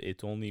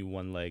it's only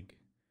one leg.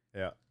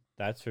 yeah.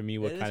 That's for me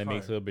what It is kind of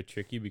makes it a hard. little bit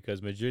tricky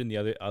because Madrid and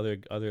the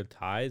other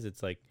ties,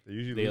 it's like They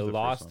usually they lose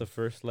lost the the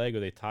first leg or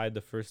they tied the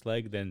first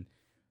leg, then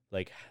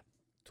like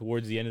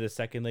towards the end of the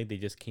second leg they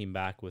just came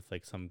back with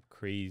like some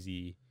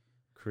crazy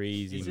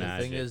Is it-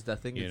 magic. The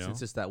thing you is, know?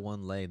 since it's that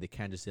one leg, they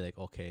can't just say like,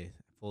 okay,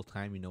 full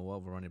time. You know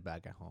what? We're running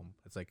back at home.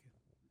 It's like,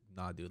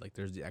 nah, dude. Like,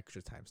 there's the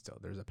extra time still.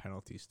 There's a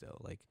penalty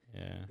still. Like,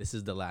 Yeah. this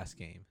is the last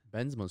game.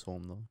 Benzema's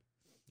home though.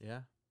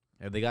 Yeah.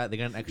 And they got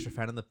an extra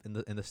fan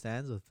in the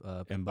stands with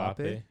Mbappe.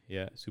 Mbappe,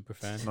 yeah, super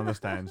fan on the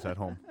stands at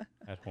home.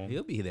 at home.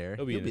 He'll be there.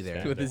 He'll be in the there.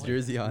 stands. With his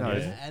jersey on. No, yeah.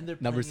 yeah. And they're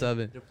Number playing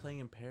 7. they're playing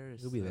in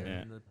Paris. He'll be there.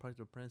 Yeah. In the Parc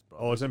des Princes, bro.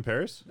 Oh, it's in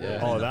Paris. Yeah.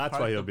 Oh, In the that's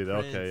Parc why des he'll be there.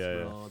 Okay, Princes, yeah,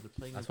 yeah. bro. They're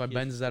playing That's in why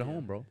Benz is at PSG.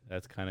 home, bro.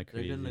 That's kind of They're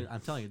crazy. gonna,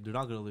 I'm telling you, they're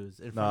not gonna lose.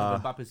 In Nah.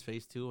 front of Mbappe's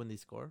face too when they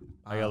score.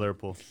 I got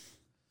Liverpool.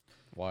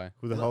 Why?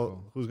 Who the Liverpool.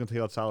 hell? Who's gonna take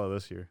out Salah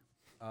this year?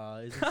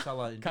 Isn't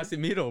Salah injured?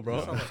 Casemiro,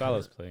 bro. Salah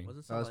Salah's injured? playing.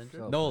 Wasn't Salah's Salah injured?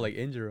 Salah. No, like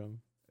injure him.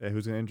 Yeah,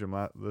 who's gonna injure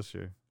him this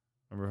year?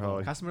 Remember how?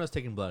 Like, Casemiro's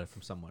taking blood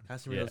from someone.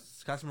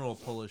 Casemiro will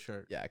pull his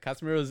shirt. Yeah,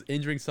 Casemiro's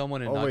injuring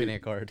someone and Oh, not wait. getting a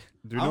card.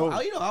 do you know?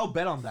 I'll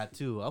bet on that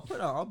too. I'll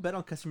bet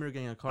on Casemiro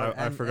getting a card.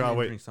 I and, forgot, And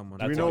wait. injuring someone.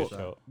 Do we That's know- a good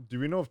show. Do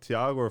we know if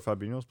Thiago or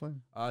Fabinho's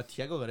playing?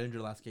 Thiago got injured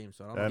last game,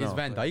 so I don't Yeah, know. I Is know.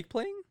 Van Dyke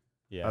playing?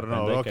 Yeah, I don't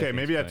Van know. Dijk, Okay, think,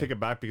 maybe is I take it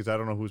back because I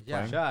don't know who's Yeah,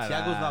 playing. Shut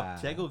Thiago's not. up.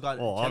 Thiago got.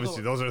 Well,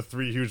 obviously those are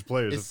 3 huge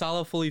players. Is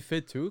Salah fully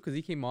fit too? Because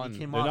he came on.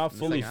 came They're off not in the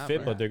fully second half, fit,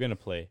 right? but they're gonna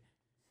play.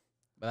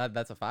 But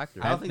that's a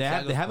factor. I don't think they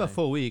have Thiago's a playing.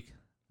 full week.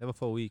 They have a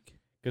full week.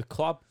 Because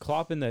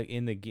Klopp in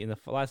the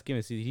last game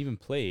of the season, he didn't even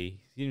play. He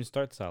didn't even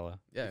start Salah.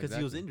 Yeah, because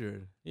he was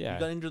injured. Yeah, He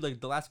got injured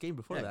like the last game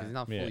before Yeah, 'cause that. he's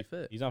not Yeah. fully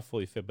fit. He's not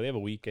fully fit, but they have a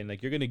weekend.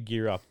 Like you're gonna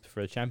gear up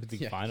for the Champions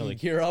League Yeah, final. Like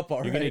gear up,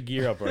 all you're gonna right.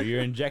 gear up, bro.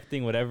 You're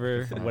injecting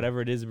whatever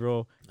it is,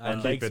 bro. Van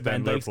Uh, Keep Dijk's it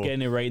then, Liverpool.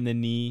 getting it right in the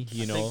knee.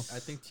 You know, I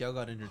think Thiago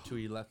got injured too.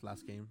 He left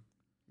last game.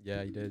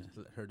 Yeah, he did.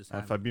 Hurt his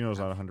And hand. Fabinho's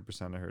not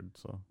 100%. I heard.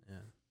 So Yeah.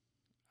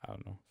 I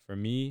don't know. For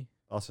me,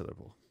 I'll say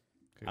Liverpool.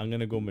 I'm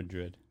gonna go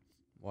Madrid.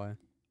 Why?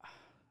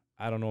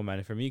 I don't know,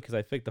 man. For me, because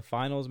I think the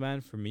finals,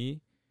 man. For me,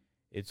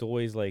 it's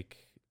always a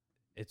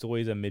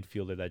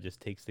midfielder that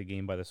just takes the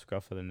game by the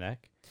scruff of the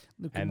neck.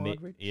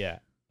 Yeah,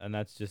 and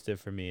that's just it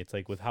for me. It's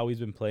like with how he's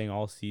been playing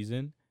all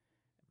season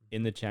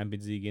in the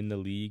Champions League, in the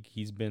league,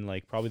 he's been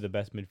like probably the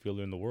best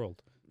midfielder in the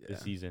world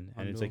this season.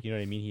 And it's like, you know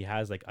what I mean? He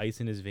has like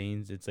ice in his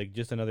veins. It's like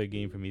just another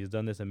game for me. He's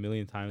done this a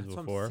million times That's what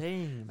I'm before.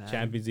 saying, man.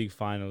 Champions League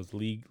finals,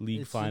 league It's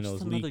just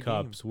finals, another league game.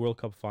 cups, World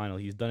Cup final.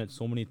 He's done it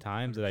so many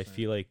times that I 100%.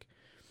 feel like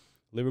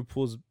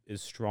Liverpool's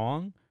is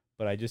strong,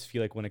 but I just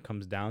feel like when it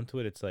comes down to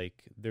it, it's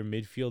like their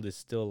midfield is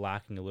still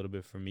lacking a little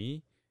bit for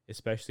me,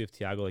 especially if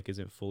Thiago like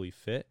isn't fully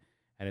fit.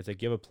 And it's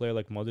like you have a player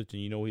like Modric,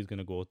 and you know he's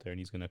gonna go out there and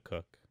he's gonna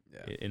cook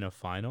in a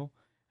final.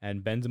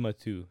 And Benzema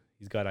too,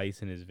 he's got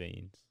ice in his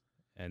veins,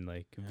 and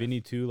like Vinny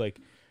too, like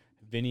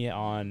Vinny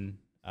on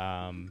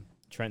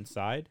Trent's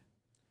side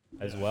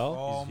as well,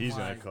 Oh He's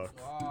gonna my cook.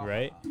 God.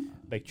 right?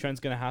 Like Trent's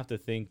gonna have to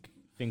think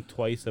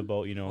twice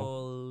about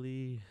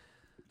Holy.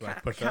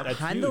 That's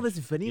handle huge.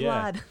 this Vinny Yeah.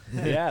 lad.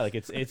 yeah, like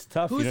it's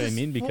tough, you know what I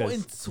mean?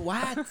 Because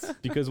Swat.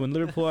 because when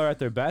Liverpool are at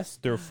their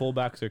best, their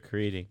fullbacks are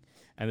creating.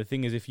 And the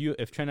thing is,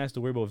 if Trent has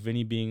to worry about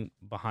Vinny being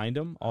behind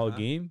him all Uh-huh.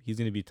 game, he's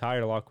going to be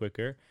tired a lot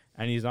quicker,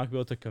 and he's not going to be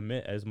able to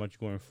commit as much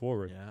going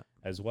forward Yeah.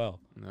 as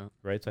well, No.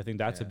 right? So I think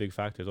that's a Yeah. big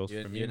factor. Also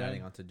You're, for me, you're man,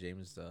 adding on to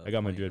James. I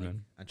got point, Madrid, like,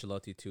 man.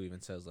 Ancelotti too even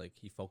says like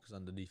he focused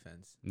on the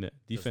defense.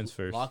 Defense Just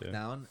first. Lock yeah.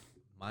 down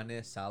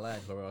Mane, Salah,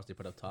 and whoever else they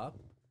put up top.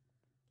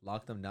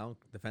 Lock them down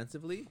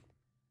defensively,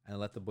 and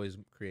let the boys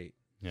create.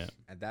 Yeah.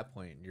 At that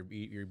point, you're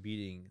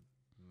beating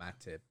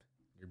Matip.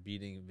 You're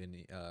beating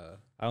Vinny. I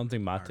don't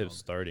think Matip's Arnold.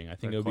 starting. I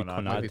think Or it'll be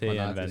Konate. Might be Konate and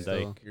Konate Van still.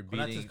 Dijk. You're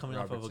Konate beating is coming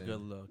off of a Robertson. good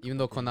look. Even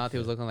though Konate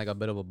was looking like a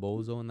bit of a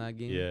bozo in that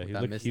game. Yeah, with he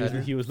that looked, missed he was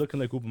header. he was looking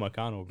like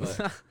Upamecano,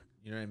 bro.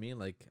 You know what I mean?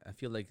 Like I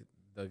feel like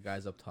the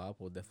guys up top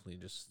will definitely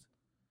just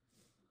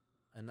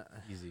And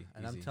easy.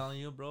 and I'm easy. telling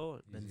you, bro,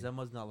 Easy.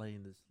 Benzema's not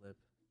letting this slip.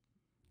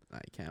 I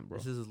can't, bro.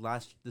 This is his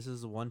last. This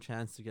is one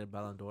chance to get a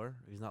Ballon d'Or.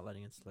 He's not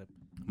letting it slip.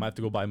 Might have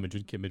to go buy a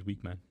Madrid kit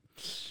midweek, man.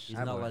 He's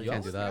Ah, not boy. letting.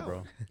 Can't it do that,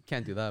 bro.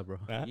 Can't do that, bro.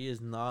 Huh? He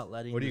is not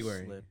letting. What are you this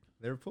wearing? slip.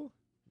 Liverpool.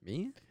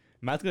 Me?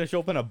 Matt's gonna show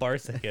up in a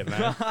Barca kit,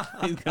 man.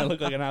 He's gonna look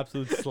like an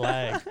absolute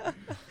slag.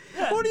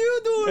 What are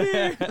you doing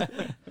here?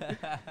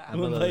 I'm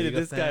a What La play did Liga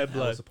this fan. guy I will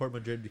blood? support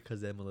Madrid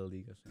because I'm a La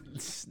Liga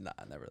fan. Nah,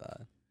 never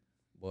that.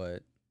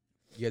 But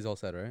you guys all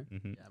said, right?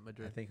 Mhm. Yeah, I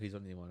Madrid. think he's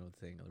only one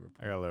saying Liverpool.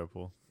 I got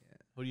Liverpool.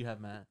 Who do you have,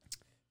 Matt?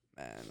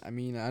 Man, I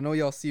mean, I know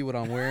y'all see what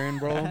I'm wearing,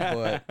 bro,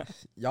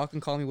 but y'all can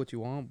call me what you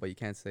want, but you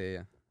can't say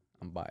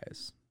I'm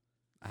biased.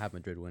 I have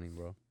Madrid winning,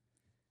 bro.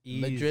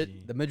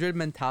 Easy. The Madrid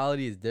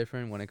mentality is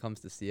different when it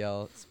comes to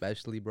CL,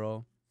 especially,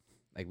 bro.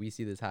 Like, we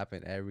see this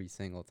happen every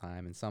single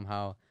time, and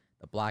somehow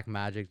the black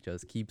magic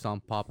just keeps on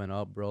popping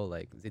up, bro.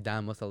 Like,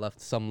 Zidane must have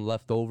left some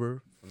left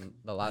over from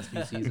the last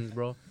few seasons,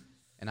 bro.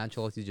 And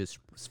Ancelotti's just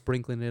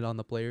sprinkling it on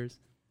the players,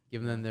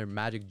 giving them their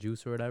magic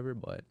juice or whatever.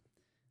 But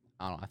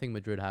I don't know. I think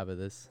Madrid have it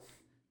this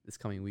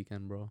coming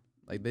weekend, bro.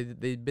 Like,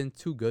 they've been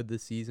too good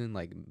this season.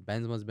 Like,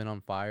 Benzema's been on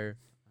fire.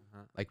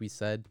 Uh-huh. Like we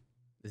said,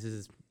 this is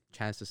his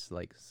chance to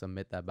like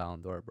submit that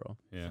Ballon d'Or, bro.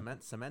 Yeah.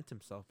 Cement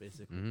himself,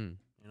 basically. Mm-hmm.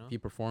 You know. If he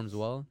performs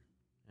well,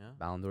 Yeah.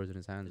 Ballon d'Or's in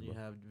his hands, Then you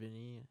bro. have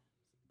Vinny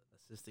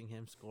assisting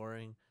him,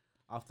 scoring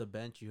off the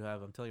bench. You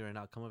have. I'm telling you right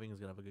now, Kamavinga's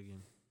gonna have a good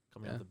game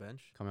coming Yeah. off the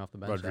bench. Coming off the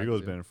bench.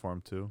 Rodrigo's too. been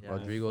informed too. Yeah.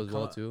 Rodrigo as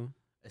well too.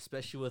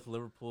 Especially with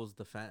Liverpool's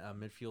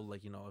midfield,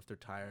 like if they're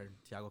tired,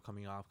 Thiago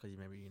coming off because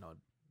maybe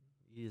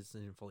he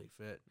isn't fully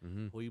fit.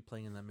 Mm-hmm. Who are you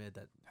playing in the mid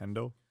that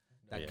Hendo.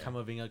 Yeah.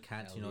 Kamavinga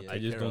can't Hell yeah. I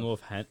take just care don't of?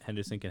 know if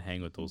Henderson can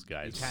hang with those You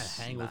guys. can't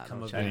hang with Nah,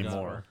 no Kamavinga chance.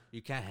 Anymore.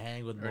 You can't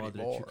hang with Modric.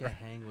 You Anymore. can't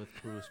hang with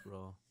Cruz,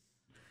 bro.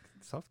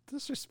 Stop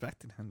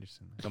disrespecting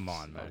Henderson. Come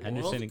on, man.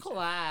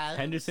 World-class.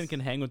 Henderson can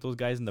hang with those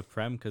guys in the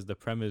Prem because the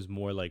Prem is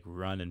more like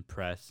run and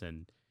press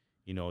and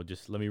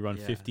just let me run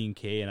Yeah.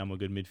 15K and I'm a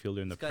good midfielder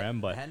in the This guy-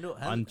 Prem. But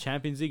on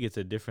Champions League, it's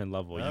a different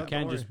level. Yeah, You don't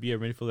can't worry. just be a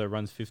midfielder that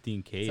runs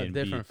 15K It's a and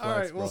different be All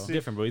flex, right, we'll bro. see.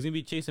 different, bro. He's gonna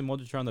be chasing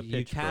Modric around the You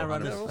pitch. can't bro,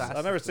 run as 100%. fast.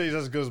 I never say he's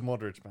as good as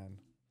Modric, man.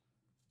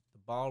 The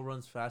ball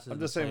runs faster. I'm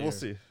than just the saying, we'll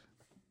player. see.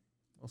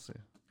 We'll see.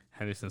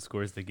 Henderson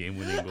scores the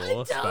game-winning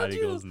goal.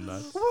 Spatty goes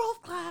nuts.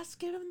 World class.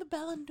 Give him the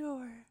Ballon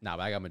d'Or. Nah,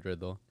 but I got Madrid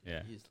though.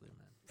 Yeah. Easily,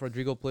 man. If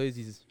Rodrigo plays,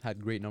 he's had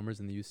great numbers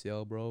in the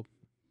UCL, bro.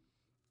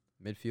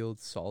 Midfield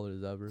solid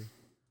as ever.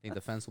 I think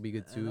defense will be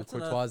good and too. that's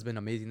Courtois another- has been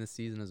amazing this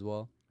season as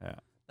well. Yeah.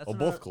 That's Well,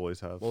 another- both goalies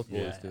have. Both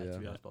Yeah, goals too, To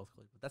be yeah. honest, both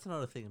goalies. But that's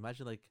another thing.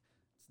 Imagine it's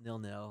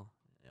 0-0,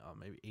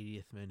 maybe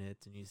 80th minute,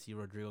 and you see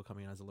Rodrigo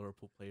coming in as a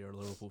Liverpool player or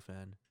Liverpool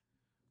fan.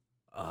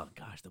 Oh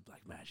gosh, the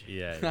black magic.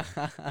 Yeah.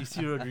 You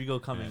see Rodrigo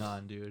coming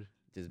on, dude.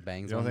 Just You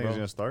bangs don't on, think bro. he's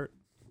gonna start?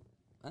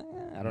 I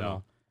don't No.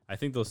 know. I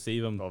think they'll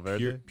save him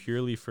Valverde?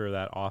 purely for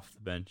that off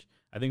the bench.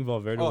 I think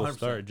Valverde Oh, will 100%.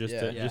 start just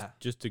to Yeah.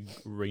 just to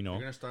They're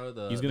gonna start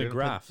with He's gonna they're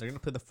graft. They're gonna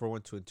play the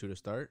 4-1-2-2 to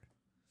start.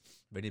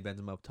 Vinny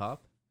Benzema up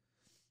top,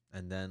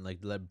 and then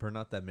let burn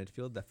out that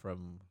midfield that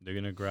from they're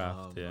gonna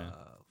graft. Yeah.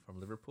 from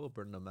Liverpool,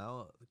 burn them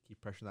out,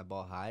 keep pressuring that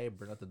ball high,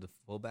 burn out the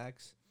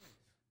fullbacks.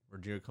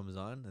 Rodrigo comes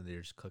on, and they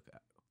just cook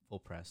full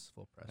press.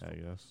 Yeah, I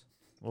guess.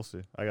 We'll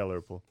see. I got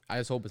Liverpool. I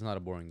just hope it's not a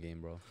boring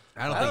game, bro.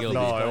 I don't I think don't it'll No,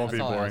 be. it won't That's be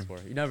all I boring. ask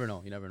for. You never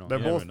know. You never know. They're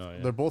You never both know, yeah.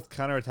 they're both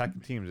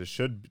counter-attacking teams. It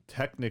should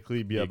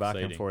technically be Be a back and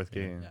exciting, forth yeah.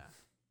 game. Yeah.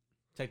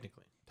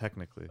 Technically,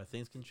 Technically. but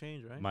things can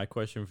change, right? My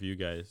question for you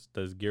guys: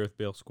 does Gareth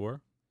Bale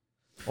score?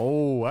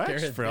 Oh, I Gareth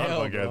actually forgot Bale,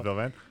 about Gareth bro.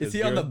 Bale, man. Is Does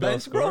he on the Gareth Bale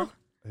bench, bro?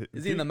 score?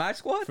 Is he in the match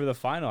squad? For the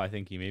final, I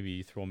think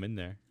maybe throw him in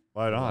there.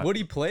 Why not? Would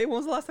he play? When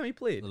was the last time he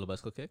played? Little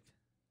bicycle kick.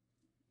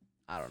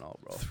 I don't know,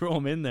 bro. Throw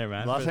him in there,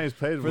 man. Last For- time he's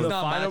played for was He's the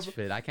not final, match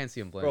fit. I can't see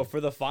him playing. bro,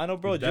 for the final,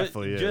 bro, He just,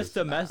 definitely is. just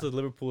to mess with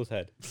Liverpool's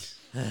head.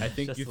 I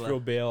think Just you to throw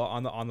let- Bale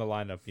on the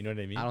lineup. You know what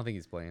I mean? I don't think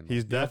he's playing. though.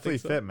 he's You don't definitely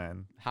think so? fit,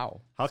 man.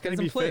 How? How can he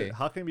Doesn't be play. fit?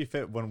 How can he be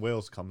fit when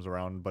Wales comes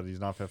around, but he's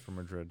not fit for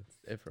Madrid?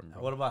 Different,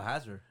 bro. What about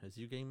Hazard? Is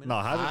you getting minutes? No,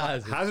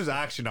 Hazard. Hazard's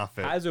actually not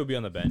fit. Hazard will be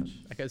on the bench.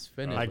 That guy's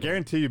finished. I bro.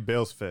 guarantee you,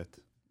 Bale's fit.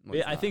 No,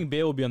 he's I not. think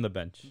Bale will be on the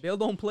bench. Bale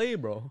don't play,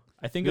 bro.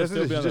 I think He he'll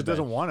still be on the just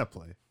doesn't bench. want to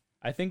play.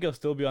 I think he'll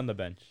still be on the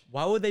bench.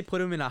 Why would they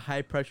put him in a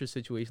high pressure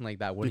situation like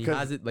that when Because- he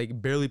hasn't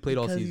like barely played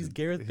all Because season? he's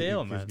Gareth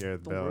Bale, He's man.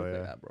 Gareth Don't Bale, work like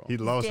yeah. that, bro. He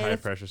loves high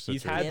Gareth- pressure He's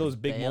situations. had those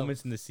big Bale.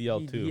 moments in the CL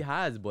He too.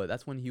 has, but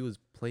that's when he was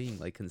playing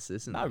like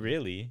consistently. Not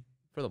really.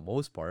 for the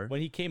most part. When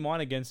he came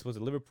on against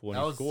Liverpool and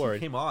That he was- he scored,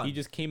 came on. he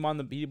just came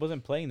on. He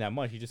wasn't playing that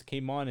much. He just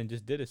came on and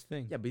just did his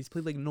thing. Yeah, but he's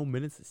played like no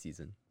minutes this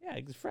season. Yeah,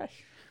 he's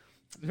fresh.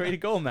 He's ready to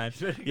go, man.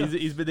 They've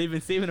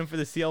been saving him for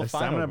the CL The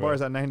final. stamina bro. bar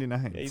is at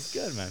 99. Yeah, he's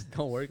good, man.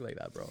 Don't work like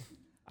that, bro.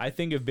 I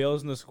think if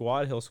Bale's in the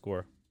squad, he'll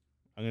score.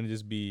 I'm gonna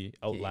just be He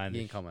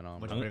outlandish. ain't coming on.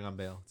 Much Bro. I'm- bring on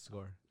Bale to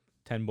score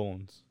 10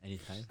 bones,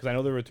 anytime. because I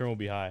know the return will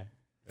be high.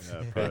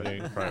 Yeah, probably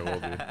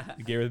will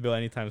be. Gareth Bale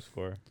anytime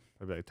score.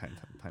 Probably like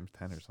times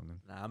 10 or something.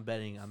 Nah, I'm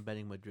betting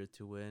Madrid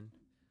to win.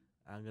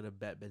 I'm gonna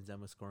bet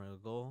Benzema scoring a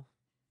goal.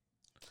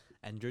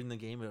 And during the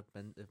game,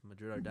 if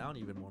Madrid are down,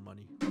 even more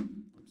money.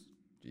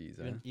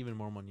 Jeez, Even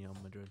more money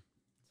on Madrid.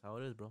 how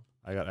it is, bro.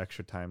 I got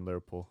extra time.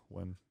 Liverpool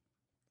win.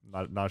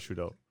 Not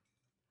shootout.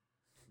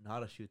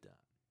 Not a shootout.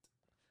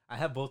 I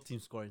have both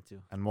teams scoring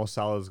too. And Mo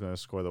Salah is gonna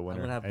score the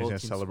winner. gonna have And he's both gonna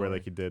teams celebrate scoring.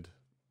 like he did.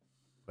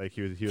 Like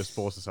he was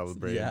supposed to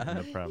celebrate Yeah. in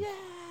the Prem.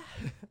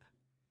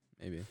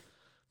 Maybe.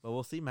 But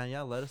we'll see, man.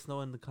 Yeah, let us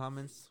know in the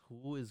comments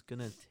who is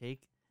gonna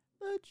take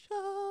the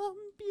champions.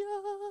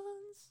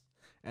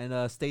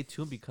 And stay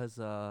tuned because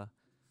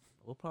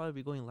we'll probably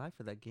be going live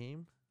for that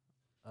game.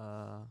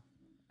 And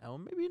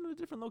maybe in a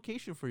different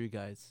location for you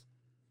guys.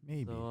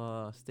 Maybe.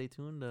 So stay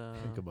tuned.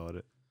 Think about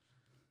it.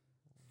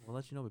 We'll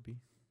let you know, baby.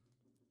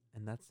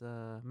 And that's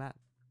Matt.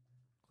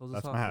 Close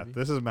That's us off, Matt. baby.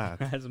 This is Matt.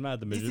 That's Matt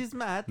the This Madrid. is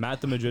Matt.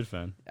 Matt the Madrid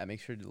fan. Yeah, make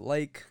sure to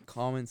like,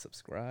 comment,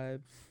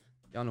 subscribe.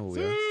 Y'all know who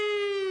we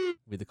are.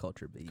 With the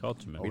culture, baby.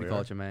 Culture, man. Oh, We the we are?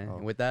 culture, man. Oh.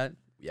 And with that,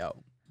 we out.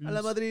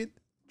 Hala Madrid.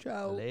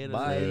 Ciao. Later,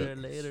 Bye.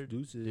 later.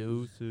 Deuces.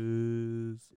 Deuces.